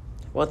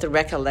 Won't the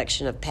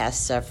recollection of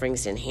past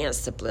sufferings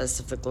enhance the bliss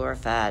of the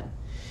glorified?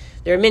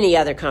 There are many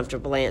other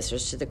comfortable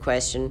answers to the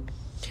question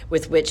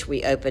with which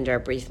we opened our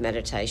brief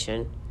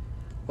meditation.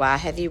 Why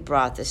have you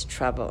brought this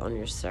trouble on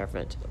your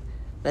servant?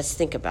 Let's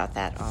think about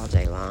that all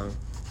day long.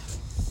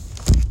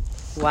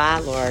 Why,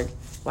 Lord?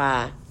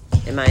 Why?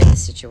 am I in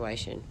this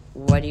situation?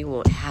 What do you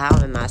want? How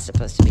am I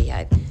supposed to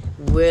behave?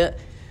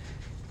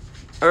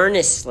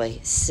 Earnestly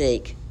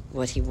seek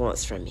what he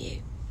wants from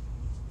you.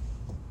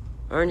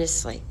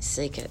 Earnestly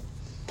seek it.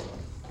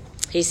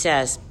 He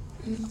says,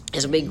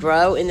 as we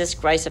grow in this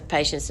grace of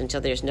patience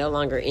until there's no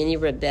longer any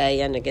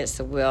rebellion against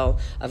the will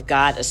of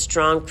God, a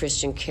strong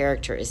Christian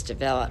character is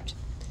developed.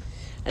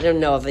 I don't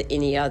know of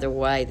any other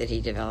way that he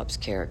develops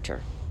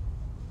character.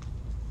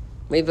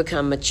 We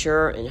become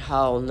mature and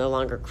whole, no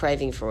longer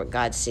craving for what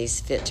God sees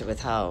fit to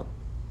withhold.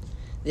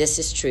 This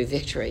is true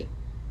victory.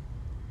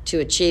 To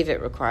achieve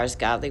it requires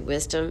godly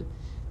wisdom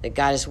that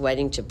God is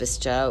waiting to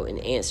bestow in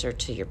answer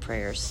to your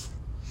prayers.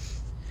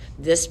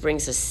 This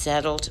brings a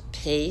settled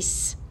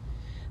peace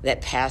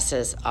that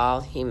passes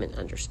all human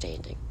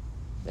understanding.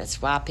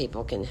 That's why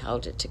people can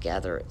hold it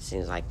together, it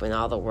seems like, when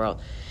all the world...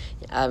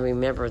 I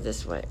remember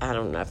this way. I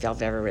don't know if y'all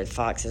have ever read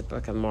Fox's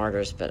Book of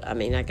Martyrs, but, I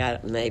mean, I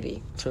got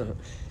maybe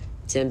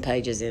 10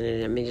 pages in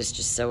it. I mean, it's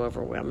just so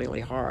overwhelmingly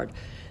hard.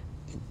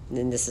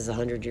 And this is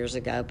 100 years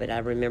ago, but I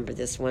remember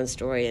this one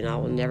story, and I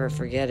will never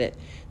forget it.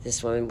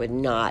 This woman would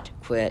not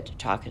quit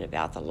talking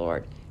about the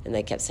Lord. And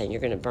they kept saying,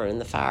 you're going to burn in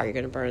the fire, you're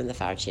going to burn in the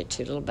fire. She had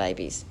 2 little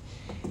babies.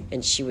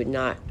 And she would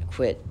not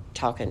quit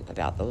talking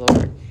about the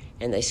Lord.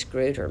 And they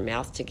screwed her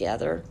mouth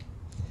together.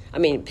 I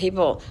mean,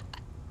 people,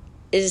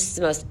 it is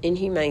the most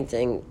inhumane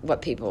thing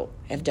what people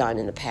have done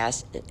in the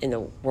past in the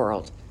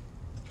world.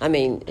 I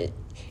mean,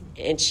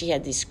 and she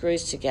had these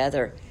screws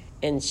together,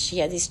 and she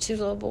had these 2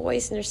 little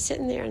boys, and they're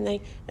sitting there, and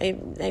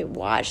they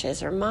watch as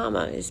their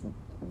mama is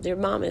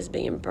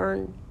being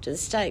burned to the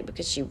stake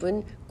because she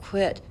wouldn't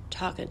quit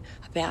talking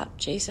about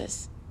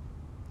Jesus.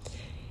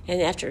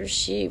 And after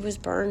she was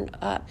burned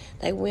up,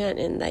 they went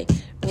and they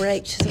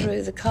raked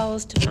through the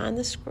coals to find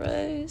the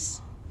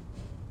screws.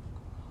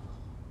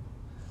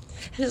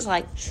 It was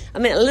like, I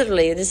mean,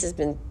 literally, this has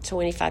been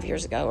 25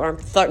 years ago, or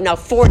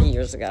 40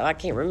 years ago. I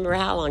can't remember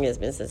how long it's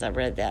been since I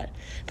read that.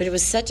 But it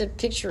was such a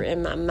picture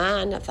in my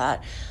mind. I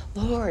thought,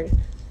 Lord,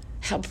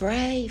 how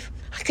brave.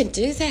 I could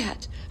do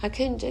that. I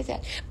couldn't do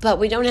that. But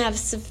we don't have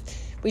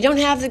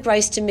the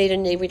grace to meet a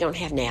need we don't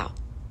have now.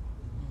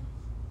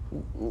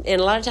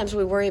 And a lot of times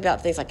we worry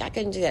about things like, I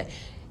couldn't do that.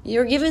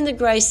 You're given the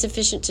grace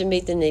sufficient to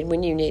meet the need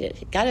when you need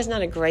it. God is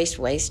not a grace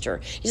waster.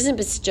 He doesn't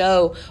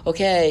bestow,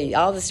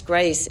 all this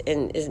grace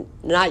and is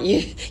not you.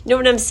 You know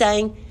what I'm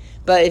saying?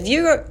 But if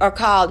you are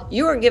called,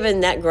 you are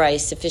given that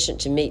grace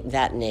sufficient to meet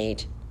that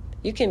need.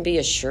 You can be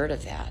assured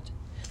of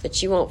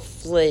that you won't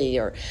flee.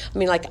 Or, I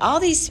mean, like all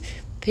these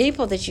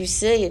people that you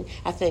see, and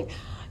I think,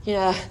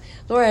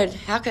 Lord,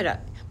 how could I?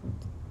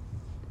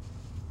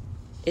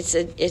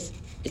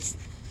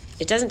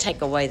 It doesn't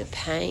take away the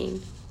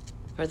pain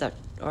or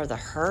the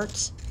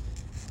hurt,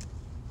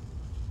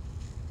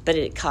 but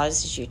it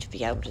causes you to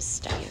be able to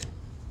stand.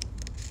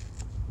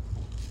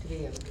 To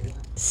be able to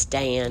what?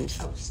 Stand.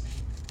 Oh, stand.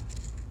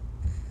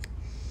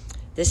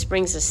 This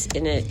brings us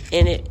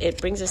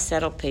it brings a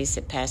settled peace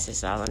that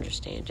passes all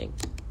understanding.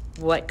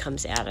 What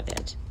comes out of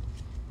it?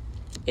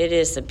 It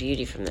is the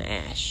beauty from the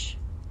ash,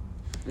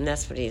 and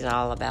that's what he's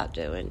all about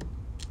doing,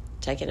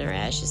 taking our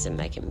ashes and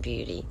making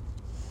beauty.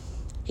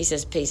 He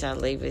says, peace I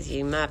leave with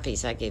you, my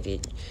peace I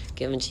given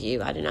to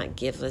you. I do not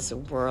give as the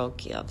world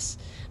gives.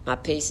 My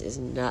peace is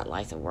not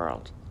like the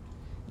world.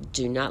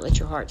 Do not let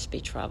your hearts be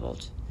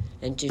troubled,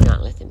 and do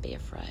not let them be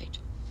afraid.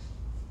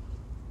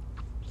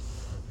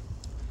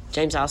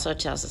 James also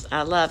tells us,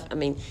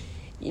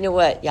 you know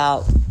what,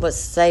 y'all, what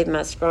saved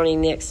my scrawny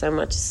neck so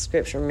much is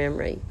scripture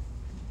memory.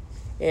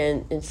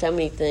 And so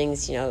many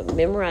things,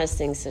 memorize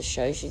things that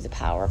shows you the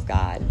power of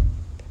God.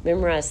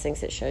 Memorize things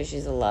that shows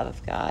you the love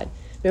of God.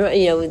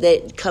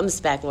 That comes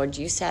back, Lord,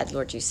 you said.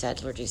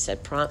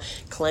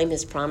 Claim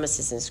his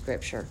promises in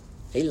Scripture.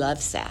 He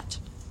loves that.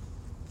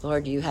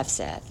 Lord, you have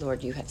said.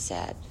 Lord, you have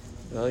said.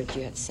 Lord,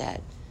 you have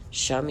said.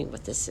 Show me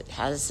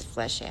how does it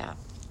flesh out?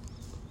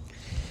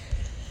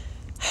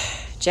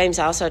 James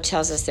also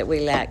tells us that we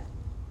lack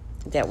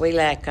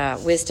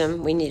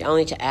wisdom. We need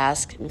only to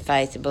ask in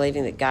faith,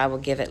 believing that God will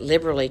give it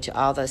liberally to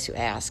all those who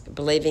ask,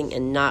 believing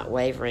and not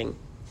wavering.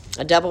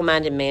 A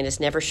double-minded man is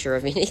never sure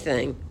of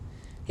anything.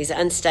 He's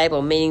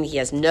unstable, meaning he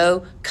has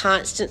no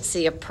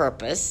constancy of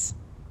purpose,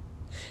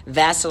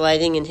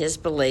 vacillating in his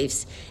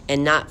beliefs,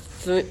 and not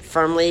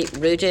firmly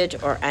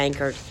rooted or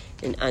anchored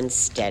and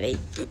unsteady.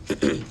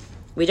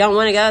 We don't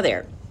want to go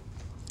there.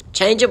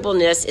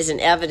 Changeableness is an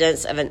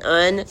evidence of an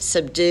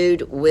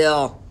unsubdued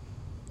will,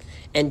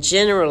 and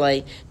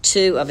generally,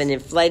 too, of an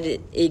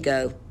inflated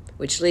ego,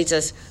 which leads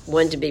us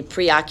one to be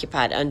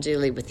preoccupied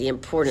unduly with the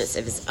importance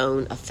of his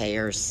own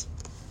affairs.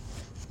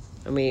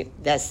 I mean,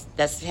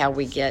 that's how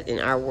we get in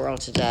our world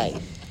today.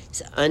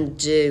 It's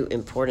undue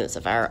importance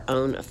of our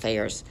own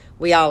affairs.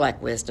 We all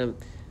lack wisdom.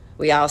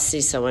 We all see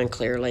so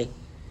unclearly.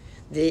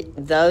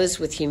 Those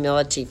with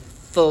humility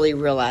fully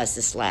realize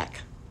this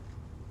lack.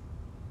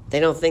 They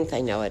don't think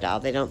they know it all.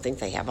 They don't think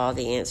they have all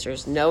the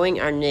answers.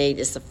 Knowing our need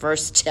is the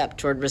first step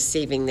toward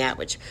receiving that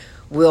which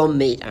will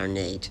meet our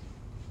need.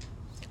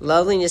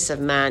 Lowliness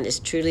of mind is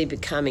truly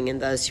becoming in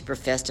those who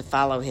profess to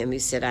follow him, who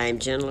said, I am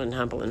gentle and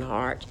humble in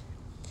heart.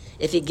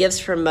 If he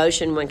gives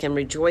promotion, one can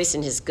rejoice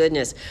in his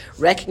goodness,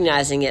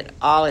 recognizing it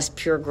all as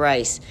pure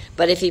grace.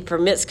 But if he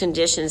permits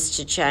conditions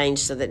to change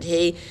so that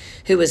he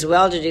who is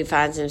well-to-do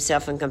finds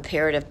himself in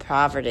comparative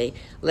poverty,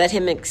 let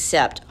him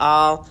accept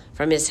all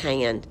from his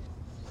hand,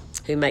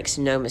 who makes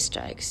no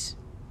mistakes.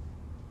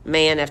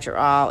 Man, after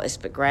all, is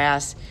but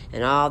grass,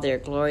 and all their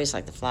glory is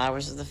like the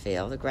flowers of the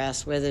field. The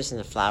grass withers and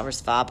the flowers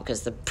fall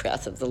because the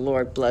breath of the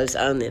Lord blows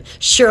on them.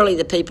 Surely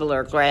the people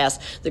are grass.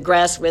 The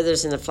grass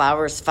withers and the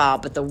flowers fall,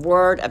 but the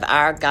word of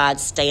our God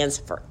stands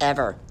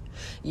forever.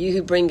 You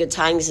who bring good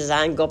tidings to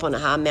Zion, go up on a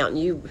high mountain.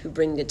 You who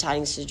bring good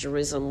tidings to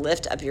Jerusalem,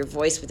 lift up your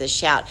voice with a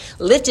shout.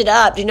 Lift it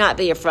up, do not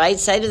be afraid.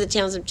 Say to the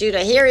towns of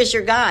Judah, here is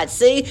your God.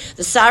 See,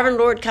 the sovereign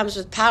Lord comes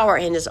with power,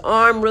 and his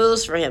arm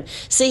rules for him.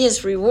 See,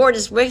 his reward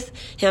is with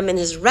him, and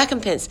his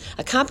recompense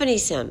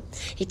accompanies him.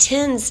 He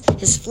tends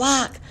his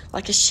flock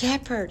like a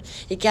shepherd.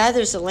 He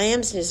gathers the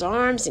lambs in his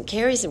arms and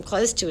carries them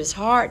close to his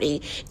heart.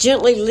 He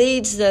gently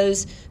leads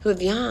those who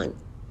have young.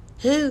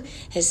 Who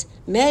has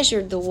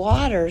measured the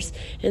waters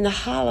in the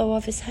hollow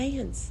of his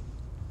hands?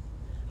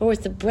 Or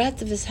with the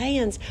breadth of his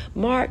hands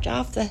marked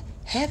off the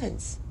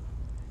heavens?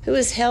 Who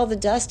has held the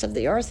dust of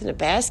the earth in a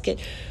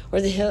basket,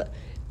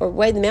 or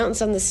weighed the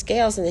mountains on the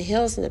scales and the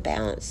hills in the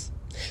balance?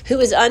 Who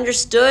has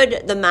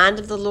understood the mind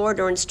of the Lord,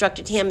 or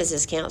instructed him as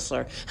his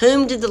counselor?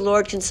 Whom did the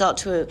Lord consult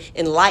to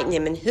enlighten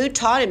him, and who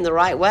taught him the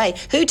right way?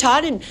 Who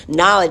taught him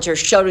knowledge, or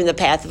showed him the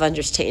path of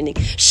understanding?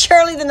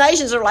 Surely the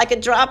nations are like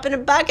a drop in a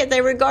bucket.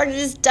 They regarded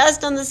as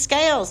dust on the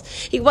scales.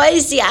 He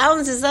weighs the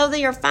islands as though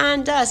they are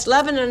fine dust.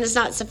 Lebanon is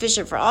not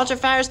sufficient for altar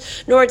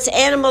fires, nor its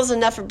animals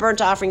enough for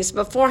burnt offerings.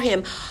 Before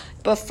him,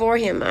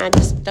 I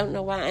just don't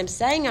know why I'm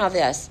saying all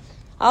this.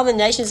 All the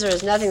nations are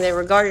as nothing. They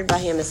regarded by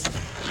him as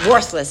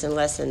worthless and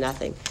less than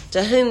nothing.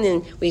 To whom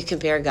then will you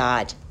compare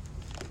God?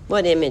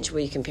 What image will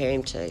you compare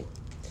him to?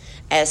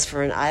 As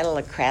for an idol,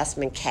 a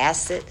craftsman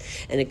casts it,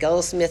 and a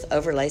goldsmith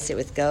overlays it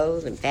with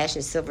gold and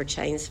fashions silver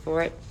chains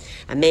for it.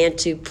 A man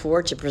too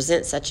poor to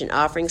present such an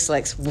offering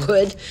selects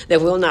wood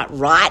that will not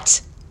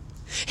rot.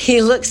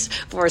 He looks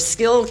for a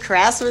skilled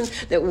craftsman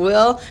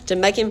to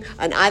make him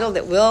an idol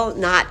that will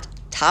not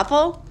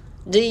topple.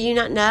 Do you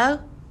not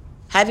know?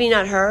 Have you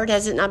not heard?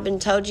 Has it not been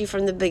told you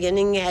from the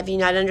beginning? Have you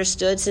not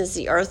understood since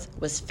the earth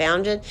was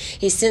founded?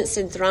 He sits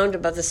enthroned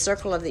above the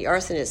circle of the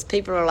earth, and its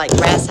people are like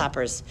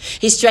grasshoppers.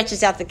 He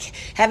stretches out the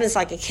heavens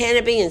like a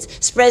canopy and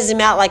spreads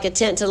them out like a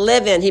tent to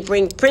live in. He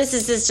brings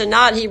princesses to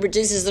naught. He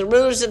reduces the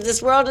rulers of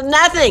this world to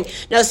nothing.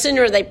 No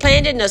sooner are they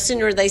planted, no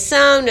sooner are they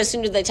sown, no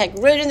sooner do they take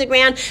root in the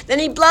ground, than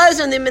he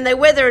blows on them and they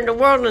wither, and the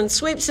whirlwind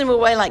sweeps them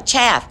away like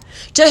chaff.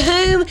 To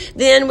whom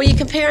then will you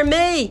compare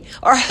me?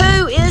 Or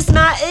who is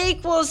my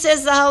equal,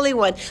 says the Holy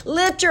One?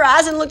 Lift your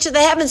eyes and look to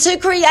the heavens. Who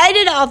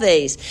created all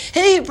these?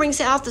 He who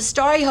brings out the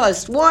starry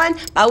host one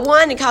by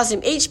one and calls them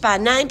each by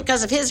name,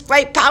 because of his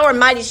great power and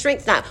mighty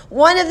strength. Not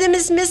one of them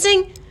is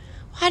missing.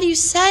 Why do you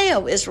say,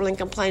 O Israel, and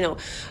complain,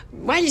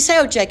 why do you say,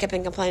 O Jacob,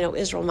 and complain, O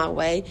Israel, my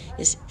way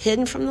is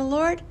hidden from the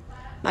Lord?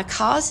 My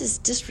cause is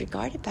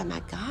disregarded by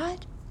my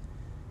God?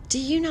 Do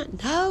you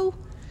not know?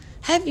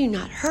 Have you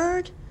not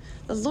heard?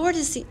 The Lord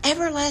is the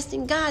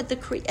everlasting God, the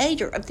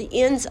creator of the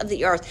ends of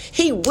the earth.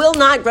 He will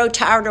not grow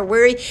tired or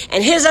weary,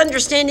 and his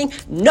understanding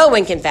no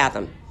one can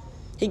fathom.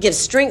 He gives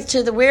strength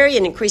to the weary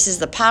and increases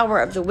the power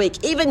of the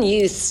weak. Even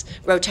youths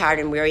grow tired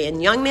and weary,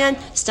 and young men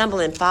stumble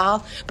and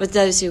fall. But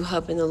those who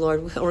hope in the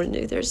Lord will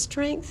renew their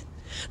strength.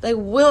 They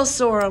will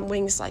soar on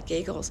wings like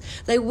eagles.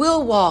 They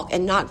will walk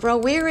and not grow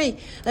weary.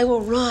 They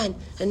will run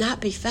and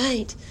not be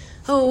faint.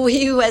 Oh,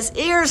 he who has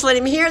ears, let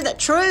him hear that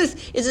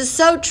truth. It is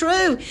so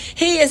true.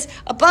 He is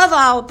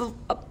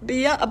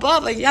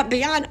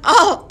beyond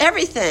all,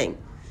 everything.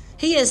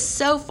 He is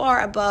so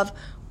far above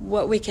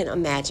what we can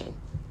imagine.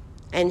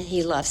 And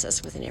he loves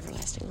us with an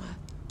everlasting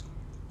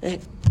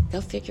love.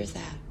 Go figure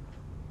that.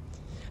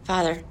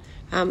 Father,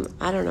 I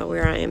don't know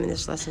where I am in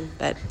this lesson,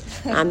 but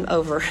I'm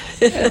over.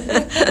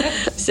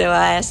 So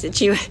I ask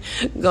that you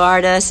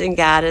guard us and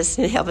guide us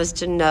and help us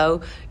to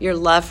know your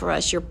love for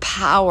us, your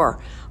power,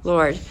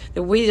 Lord,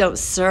 that we don't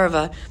serve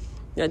a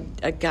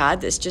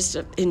God that's just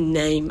in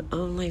name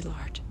only,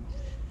 Lord.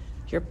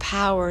 Your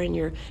power and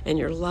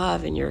your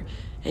love and your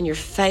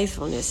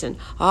faithfulness and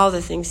all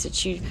the things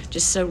that you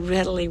just so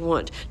readily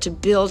want to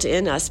build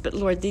in us. But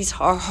Lord, these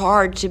are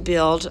hard to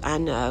build, I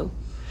know,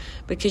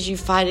 because you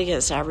fight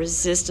against our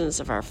resistance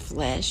of our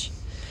flesh.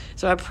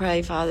 So I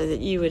pray, Father,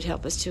 that you would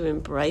help us to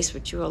embrace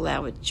what you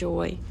allow with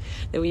joy,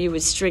 that you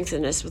would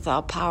strengthen us with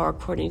all power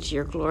according to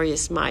your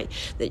glorious might,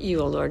 that you,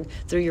 O Lord,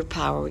 through your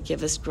power would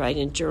give us great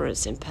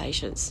endurance and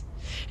patience,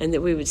 and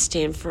that we would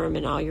stand firm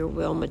in all your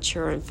will,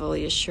 mature and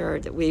fully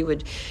assured, that we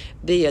would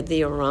be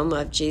the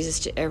aroma of Jesus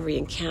to every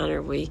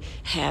encounter we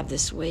have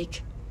this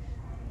week.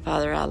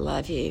 Father, I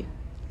love you.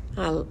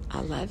 I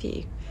love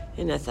you,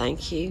 and I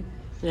thank you,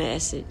 and I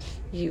ask that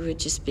you would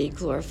just be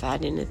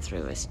glorified in and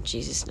through us. In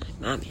Jesus' name,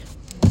 amen.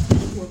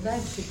 Well,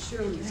 that should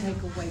surely take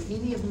away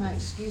any of my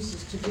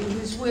excuses to do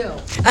his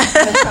will.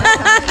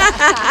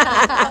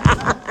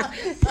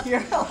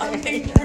 You're